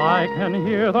 I can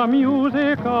hear the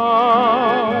music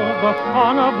of the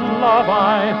song of love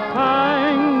I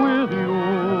sang with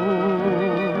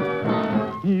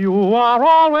you. You are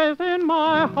always in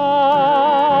my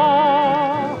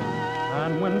heart,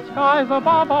 and when skies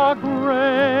above are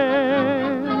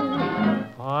gray,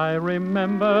 I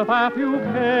remember that you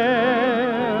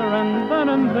care, and then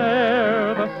and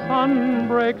there the sun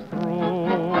breaks through.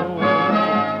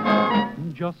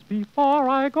 Just before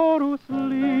I go to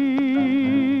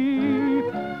sleep,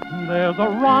 there's a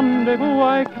rendezvous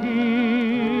I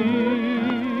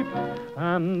keep,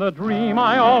 and the dream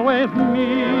I always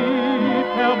meet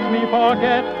helps me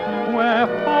forget we're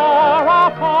far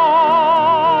apart.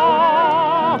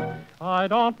 I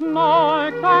don't know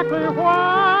exactly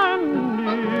when,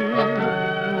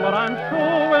 but I'm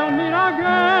sure we'll meet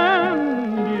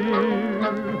again,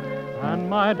 dear. And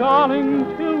my darling,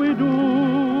 till we do,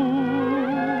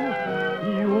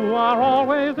 you are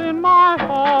always in my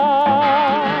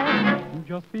heart.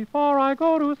 Just before I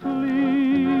go to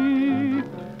sleep,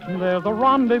 there's a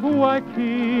rendezvous I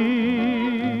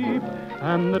keep,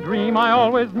 and the dream I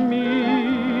always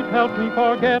meet helps me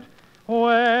forget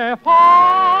we're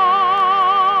far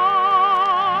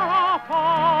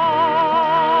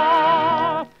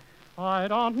apart. I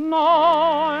don't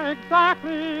know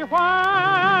exactly when,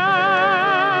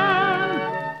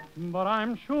 but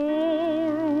I'm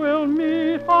sure we'll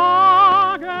meet again.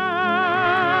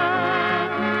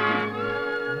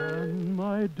 And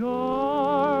my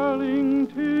darling,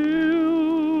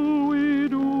 till we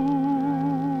do,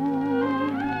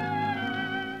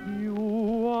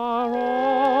 you are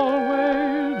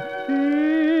always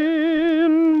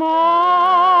in my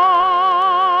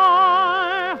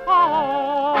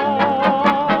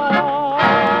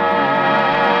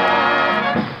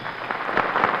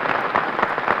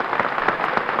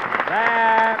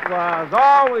Was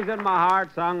always in my heart,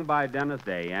 sung by Dennis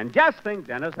Day. And just think,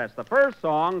 Dennis, that's the first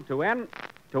song to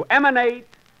emanate.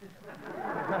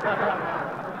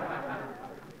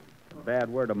 Bad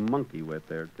word to monkey with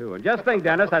there, too. And just think,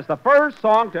 Dennis, that's the first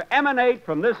song to emanate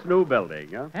from this new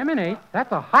building. Huh? Emanate?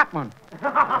 That's a hot one.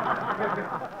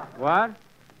 What?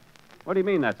 What do you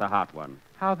mean that's a hot one?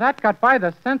 How that got by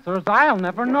the censors, I'll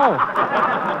never know.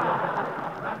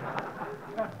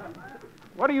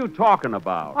 What are you talking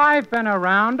about? I've been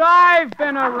around. Oh, be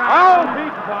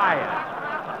quiet.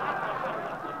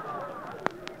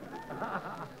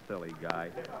 Silly guy.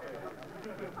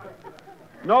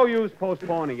 No use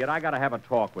postponing it. I got to have a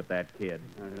talk with that kid.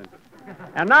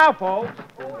 And now, folks,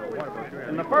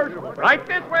 in the first... Right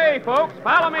this way, folks.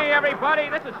 Follow me, everybody.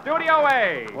 This is Studio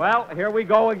A. Well, here we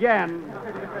go again.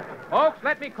 Folks,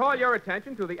 let me call your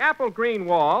attention to the apple green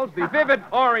walls, the vivid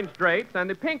orange drapes, and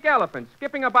the pink elephant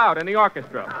skipping about in the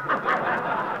orchestra.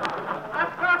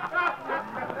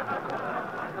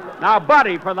 Now,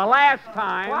 Buddy, for the last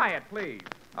time... Quiet, please.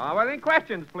 Any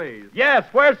questions, please? Yes,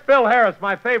 where's Phil Harris,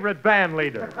 my favorite band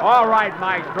leader? All right,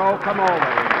 Maestro, come over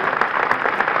here.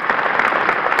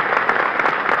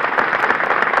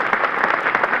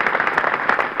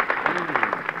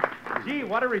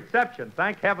 what a reception.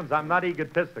 Thank heavens I'm not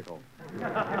egotistical.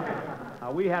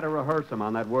 We had to rehearse him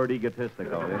on that word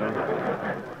egotistical, you know.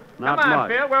 Not Come on,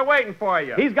 much. Phil, we're waiting for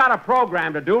you. He's got a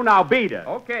program to do. Now beat it.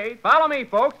 Okay, follow me,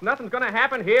 folks. Nothing's going to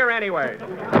happen here anyway.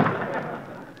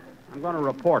 I'm going to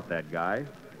report that guy.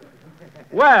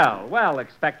 Well,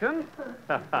 expectant.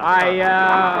 Going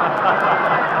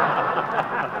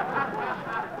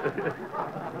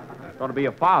to be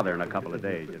a father in a couple of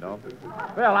days, you know.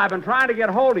 Well, I've been trying to get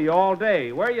hold of you all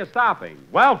day. Where are you stopping?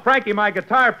 Well, Frankie, my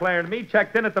guitar player, and me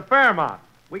checked in at the Fairmont.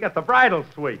 We got the bridal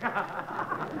suite.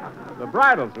 The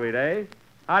bridal suite, eh?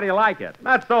 How do you like it?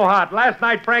 Not so hot. Last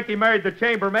night, Frankie married the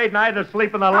chambermaid, and I had to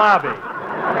sleep in the lobby.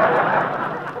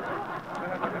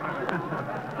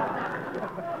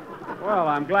 Well,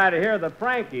 I'm glad to hear that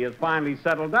Frankie has finally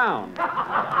settled down.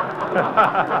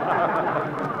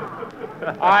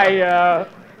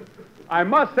 I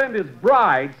must send his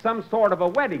bride some sort of a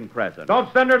wedding present.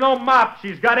 Don't send her no mop.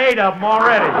 She's got 8 of them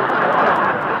already.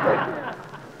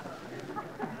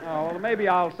 Oh, well, maybe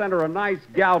I'll send her a nice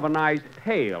galvanized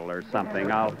pail or something.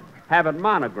 I'll have it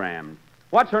monogrammed.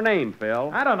 What's her name,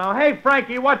 Phil? I don't know. Hey,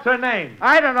 Frankie, what's her name?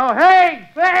 I don't know. Hey,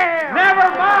 Sam! Never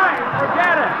mind.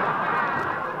 Forget it.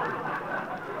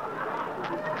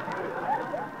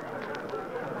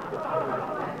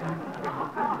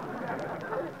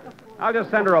 I'll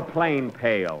just send her a plain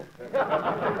pail.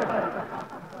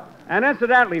 And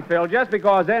incidentally, Phil, just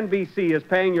because NBC is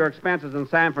paying your expenses in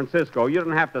San Francisco, you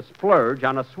don't have to splurge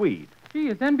on a suite. Gee,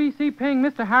 is NBC paying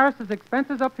Mr. Harris's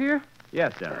expenses up here?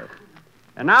 Yes, Dennis.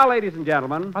 And now, ladies and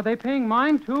gentlemen... Are they paying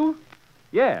mine, too?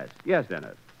 Yes,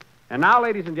 Dennis. And now,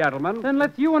 ladies and gentlemen... Then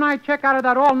let's you and I check out of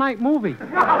that all-night movie.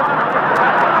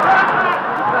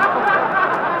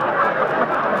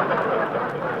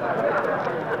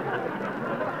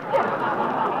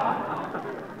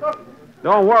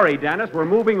 Don't worry, Dennis. We're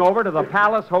moving over to the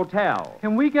Palace Hotel.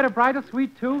 Can we get a bridal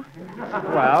suite, too?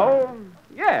 Well,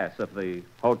 yes, if the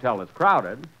hotel is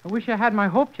crowded. I wish I had my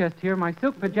hope chest here. My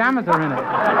silk pajamas are in it.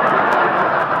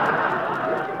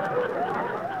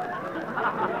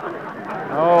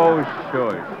 Oh,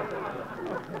 shush.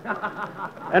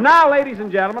 And now, ladies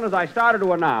and gentlemen, as I started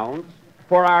to announce,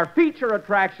 for our feature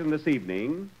attraction this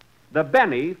evening, the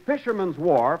Benny Fisherman's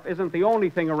Wharf isn't the only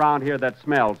thing around here that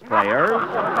smells, players.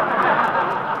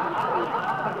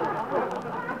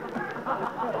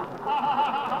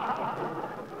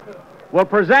 Will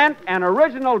present an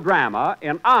original drama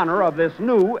in honor of this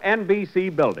new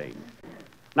NBC building.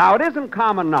 Now, it isn't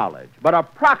common knowledge, but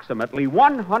approximately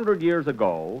 100 years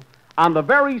ago, on the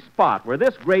very spot where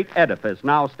this great edifice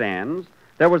now stands,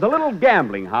 there was a little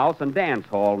gambling house and dance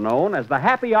hall known as the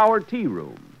Happy Hour Tea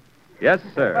Room. Yes,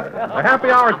 sir. The Happy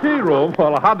Hour Tea Room?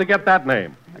 Well, how'd they get that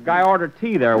name? A guy ordered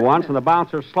tea there once, and the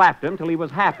bouncer slapped him till he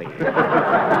was happy.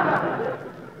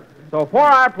 So for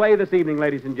our play this evening,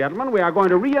 ladies and gentlemen, we are going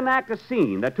to reenact a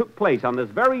scene that took place on this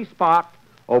very spot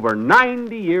over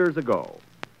 90 years ago.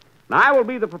 Now, I will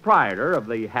be the proprietor of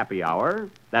the Happy Hour,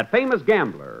 that famous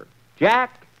gambler,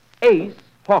 Jack Ace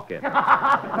Hawkins.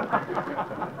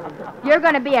 You're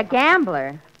going to be a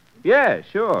gambler. Yeah,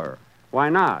 sure. Why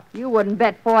not? You wouldn't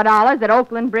bet $4 that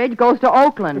Oakland Bridge goes to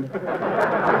Oakland.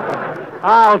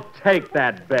 I'll take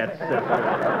that bet,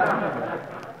 sister.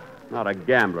 Not a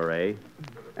gambler, eh?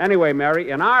 Anyway, Mary,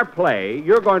 in our play,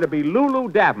 you're going to be Lulu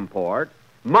Davenport,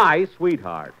 my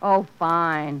sweetheart. Oh,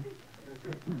 fine.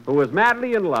 Who is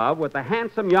madly in love with the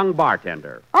handsome young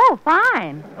bartender. Oh,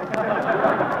 fine.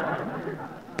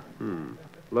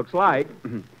 Looks like.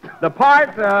 The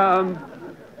part of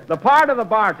the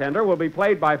bartender will be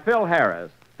played by Phil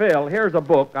Harris. Phil, here's a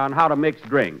book on how to mix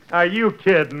drinks. Are you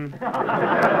kidding?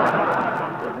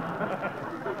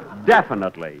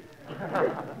 Definitely.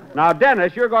 Now,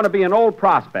 Dennis, you're going to be an old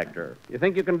prospector. You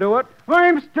think you can do it?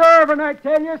 I'm starving, I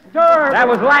tell you, starving. That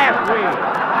was last week.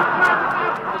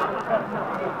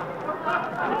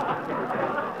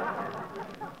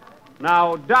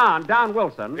 Now, Don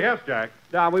Wilson. Yes, Jack.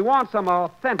 Don, we want some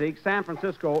authentic San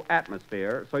Francisco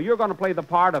atmosphere, so you're going to play the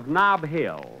part of Nob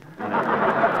Hill.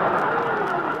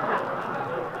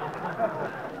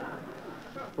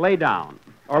 Lay down.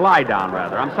 Or lie down,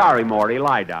 rather. I'm sorry, Morty.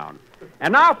 Lie down.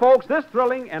 And now, folks, this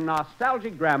thrilling and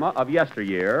nostalgic drama of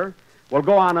yesteryear will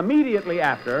go on immediately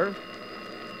after...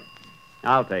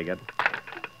 I'll take it.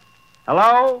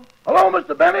 Hello? Hello,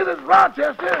 Mr. Benny. This is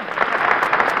Rochester.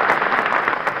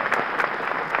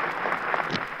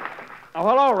 Oh,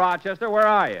 hello, Rochester. Where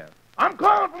are you? I'm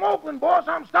calling from Oakland, boss.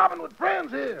 I'm stopping with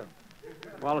friends here.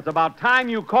 Well, it's about time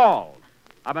you called.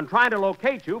 I've been trying to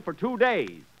locate you for 2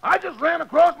 days. I just ran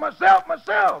across myself.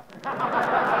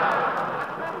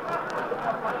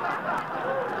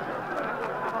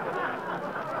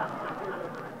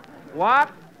 What?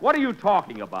 What are you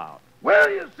talking about? Well,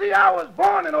 you see, I was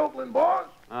born in Oakland, boss.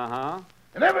 Uh-huh.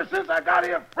 And ever since I got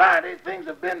here Friday, things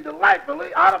have been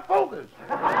delightfully out of focus.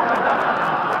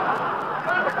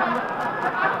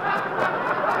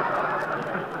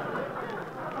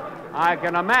 I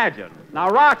can imagine. Now,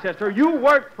 Rochester, you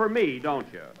work for me,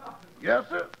 don't you? Yes,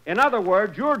 sir. In other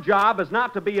words, your job is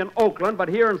not to be in Oakland, but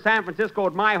here in San Francisco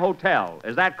at my hotel.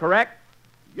 Is that correct?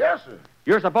 Yes, sir.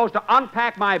 You're supposed to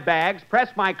unpack my bags, press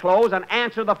my clothes, and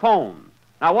answer the phone.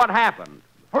 Now, what happened?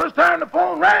 First time the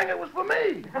phone rang, it was for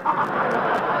me.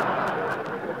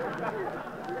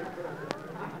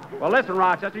 Well, listen,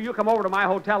 Rochester, you come over to my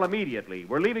hotel immediately.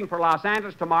 We're leaving for Los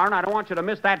Angeles tomorrow, and I don't want you to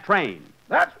miss that train.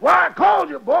 That's why I called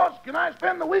you, boss. Can I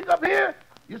spend the week up here?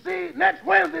 You see, next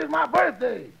Wednesday is my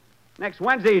birthday. Next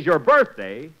Wednesday is your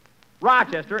birthday.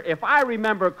 Rochester, if I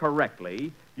remember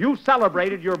correctly, you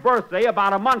celebrated your birthday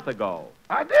about a month ago.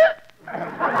 I did?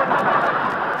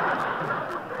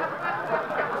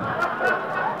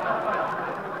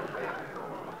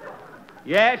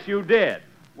 Yes, you did.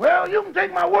 Well, you can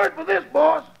take my word for this,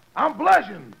 boss. I'm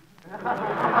blushing.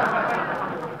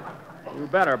 You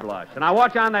better blush. And I'll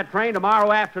watch you on that train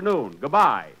tomorrow afternoon.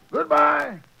 Goodbye.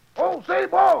 Goodbye. Oh, say,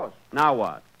 boss. Now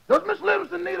what? Does Miss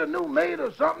Livingston need a new maid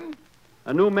or something?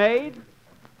 A new maid?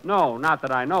 No, not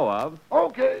that I know of.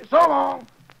 Okay, so long.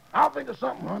 I'll think of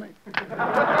something, honey.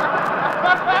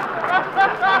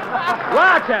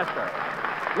 Rochester!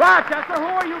 Rochester, who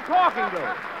are you talking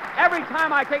to? Every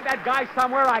time I take that guy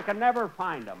somewhere, I can never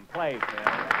find him. Play, Phil.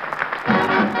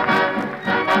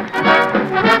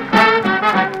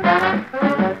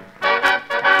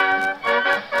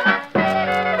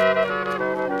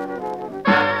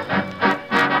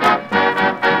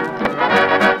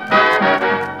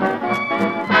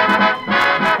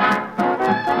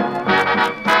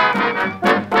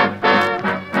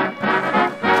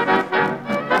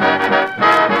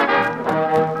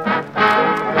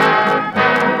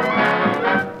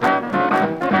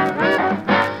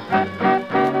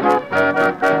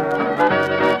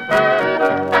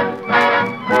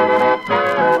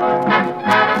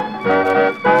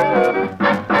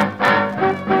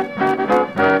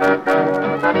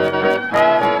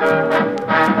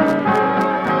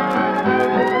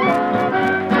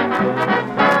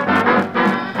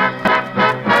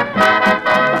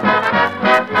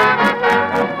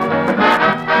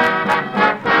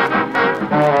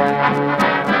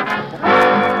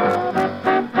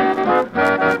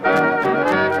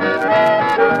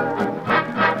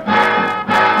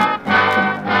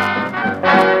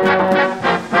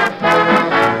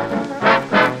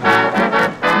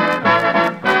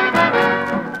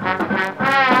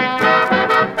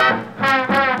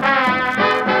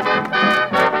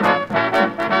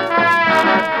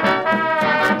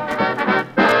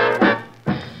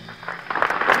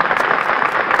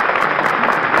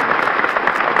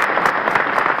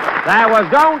 That was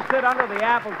Don't Sit Under the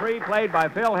Apple Tree, played by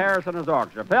Phil Harris and his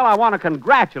orchestra. Phil, I want to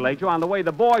congratulate you on the way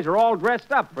the boys are all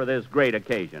dressed up for this great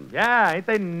occasion. Yeah, ain't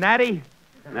they natty?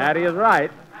 Natty is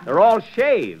right. They're all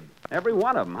shaved, every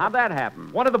one of them. How'd that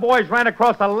happen? One of the boys ran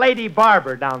across a lady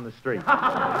barber down the street.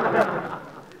 I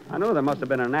knew there must have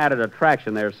been an added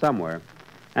attraction there somewhere.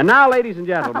 And now, ladies and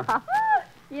gentlemen...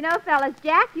 You know, fellas,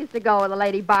 Jack used to go with a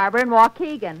lady barber in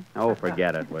Waukegan. Oh,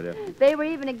 forget it, will you? They were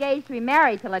even engaged to be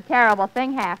married till a terrible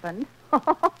thing happened.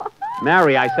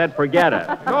 Mary, I said forget it.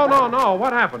 No.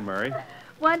 What happened, Mary?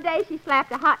 One day she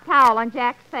slapped a hot towel on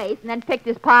Jack's face and then picked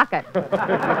his pocket. The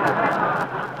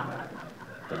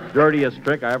dirtiest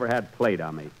trick I ever had played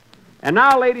on me. And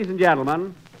now, ladies and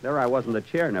gentlemen, there I was in the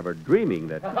chair, never dreaming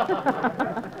that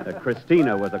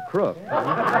Christina was a crook.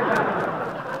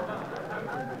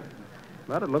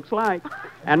 But it looks like.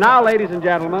 And now, ladies and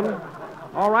gentlemen,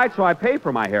 all right, so I pay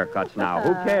for my haircuts now.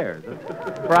 Who cares?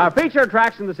 For our feature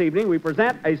attraction this evening, we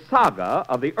present a saga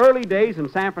of the early days in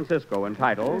San Francisco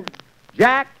entitled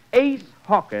Jack Ace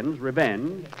Hawkins'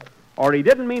 Revenge, or He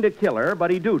Didn't Mean to Kill Her,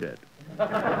 but He Doed It.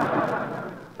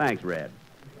 Thanks, Red.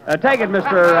 Take it,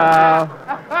 Mr.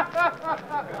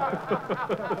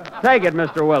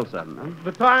 Wilson.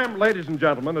 The time, ladies and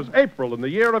gentlemen, is April in the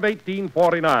year of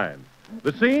 1849.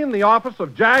 The scene, the office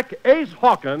of Jack Ace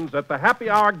Hawkins at the Happy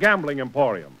Hour Gambling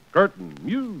Emporium. Curtain,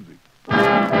 music. I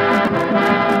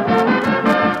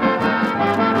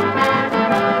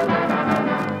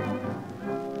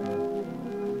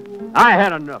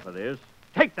had enough of this.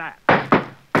 Take that.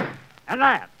 And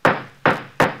that.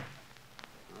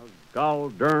 Those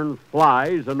gall-darn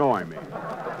flies annoy me.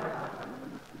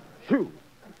 Shoo.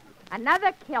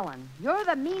 Another killing. You're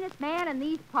the meanest man in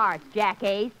these parts, Jack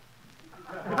Ace.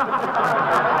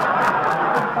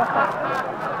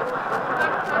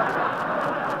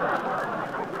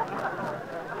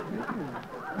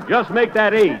 Just make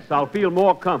that ace. I'll feel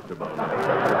more comfortable.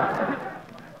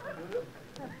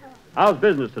 How's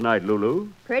business tonight, Lulu?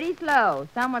 Pretty slow.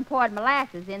 Someone poured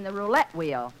molasses in the roulette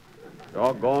wheel.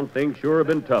 Doggone things sure have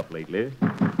been tough lately.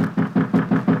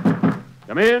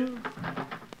 Come in.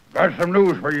 Got some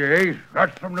news for you, Ace.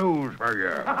 Got some news for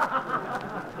you.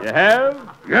 You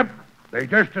have? Yep. They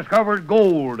just discovered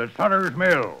gold at Sutter's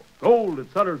Mill. Gold at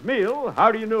Sutter's Mill?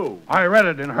 How do you know? I read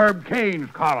it in Herb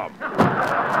Cain's column.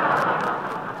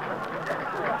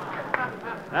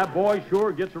 That boy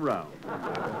sure gets around.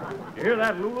 You hear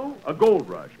that, Lulu? A gold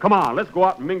rush. Come on, let's go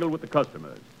out and mingle with the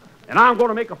customers. And I'm going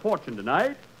to make a fortune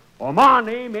tonight, or my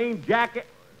name ain't Jack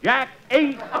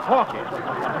Ace Hawkins.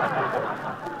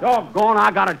 Doggone, I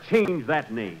got to change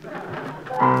that name.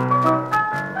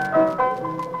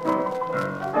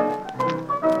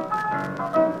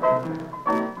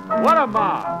 What a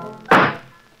mob.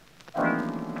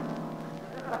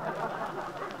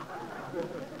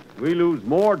 We lose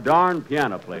more darn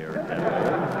piano players.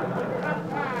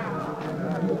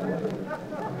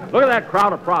 Look at that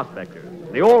crowd of prospectors.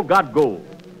 They all got gold.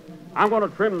 I'm going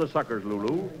to trim the suckers,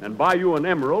 Lulu, and buy you an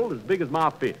emerald as big as my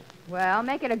fist. Well,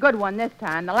 make it a good one this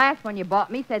time. The last one you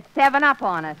bought me said 7-Up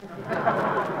on it.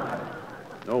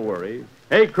 Don't worry.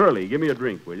 Hey, Curly, give me a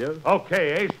drink, will you?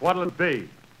 Okay, Ace, what'll it be?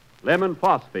 Lemon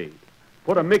phosphate.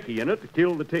 Put a Mickey in it to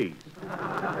kill the taste.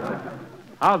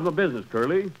 How's my business,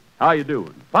 Curly? How you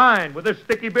doing? Fine. With this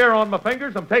sticky beer on my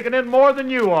fingers, I'm taking in more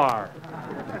than you are.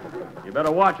 You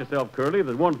better watch yourself, Curly. If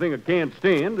there's one thing I can't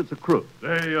stand, it's a crook.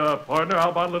 Say, partner,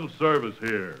 how about a little service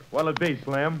here? What'll it be,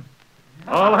 Slim?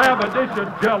 I'll have a dish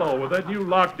of Jell-O with that new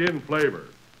locked-in flavor.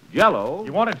 Jell-O?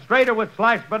 You want it straight or with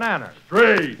sliced banana?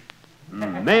 Straight.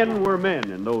 Men were men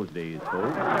in those days,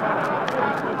 folks.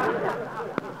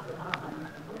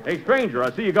 Hey, stranger,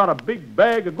 I see you got a big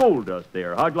bag of gold dust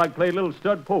there. How'd you like to play a little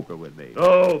stud poker with me?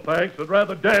 Oh, thanks. I'd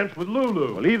rather dance with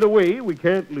Lulu. Well, either way, we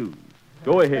can't lose.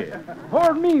 Go ahead.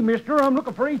 Pardon me, mister. I'm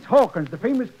looking for Ace Hawkins, the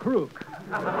famous crook.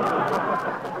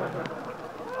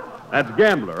 That's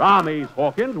Gambler. I'm Ace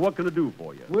Hawkins. What can I do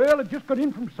for you? Well, I just got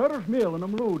in from Sutter's Mill, and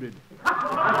I'm loaded.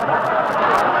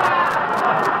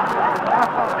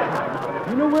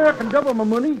 You know where I can double my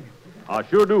money? I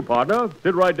sure do, partner.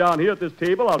 Sit right down here at this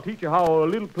table. I'll teach you how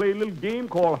to play a little game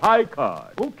called high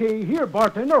card. Okay, here,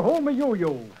 bartender, hold my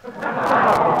yo-yo.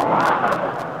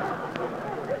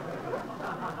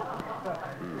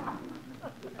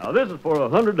 Now, this is for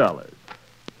 $100.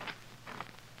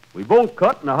 We both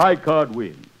cut and the high card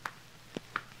wins.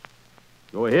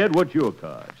 Go ahead, what's your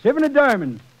card? 7 of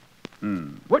diamonds.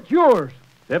 What's yours?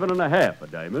 7.5 a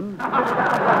diamond.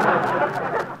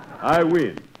 I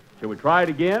win. Shall we try it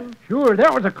again? Sure,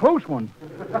 that was a close one.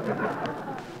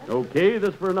 Okay,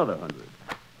 this for another 100.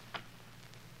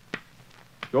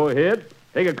 Go ahead,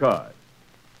 take a card.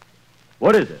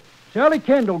 What is it? Sally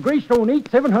Kendall, Greystone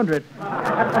 8700.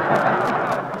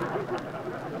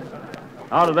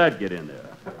 How did that get in there?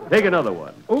 Take another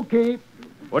one. Okay.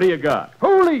 What do you got?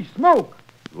 Holy smoke!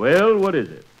 Well, what is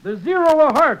it? The 0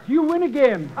 of hearts. You win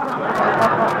again.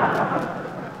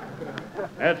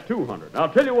 That's 200. Now, I'll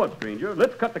tell you what, stranger.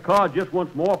 Let's cut the card just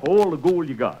once more for all the gold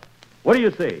you got. What do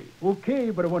you say?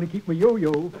 Okay, but I want to keep my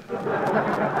yo-yo.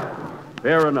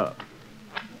 Fair enough.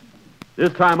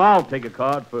 This time I'll take a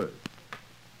card first.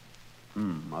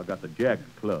 I've got the jack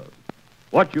of clubs.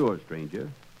 What's yours, stranger?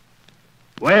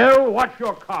 Well, what's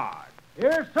your card?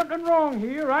 There's something wrong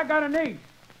here. I got an ace.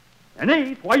 An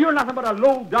ace? Why, you're nothing but a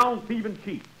low-down thieving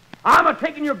cheat. I'm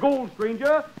a-taking your gold,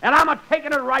 stranger, and I'm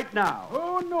a-taking it right now.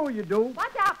 Oh, no, you don't.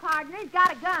 Watch out, partner. He's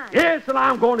got a gun. Yes, and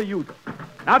I'm going to use it.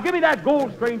 Now, give me that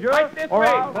gold, stranger. Right this or way,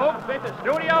 I'll- folks. It's the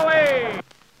Studio A.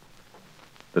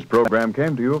 This program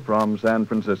came to you from San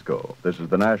Francisco. This is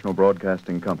the National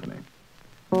Broadcasting Company.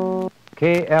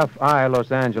 KFI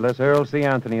Los Angeles, Earl C.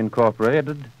 Anthony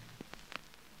Incorporated,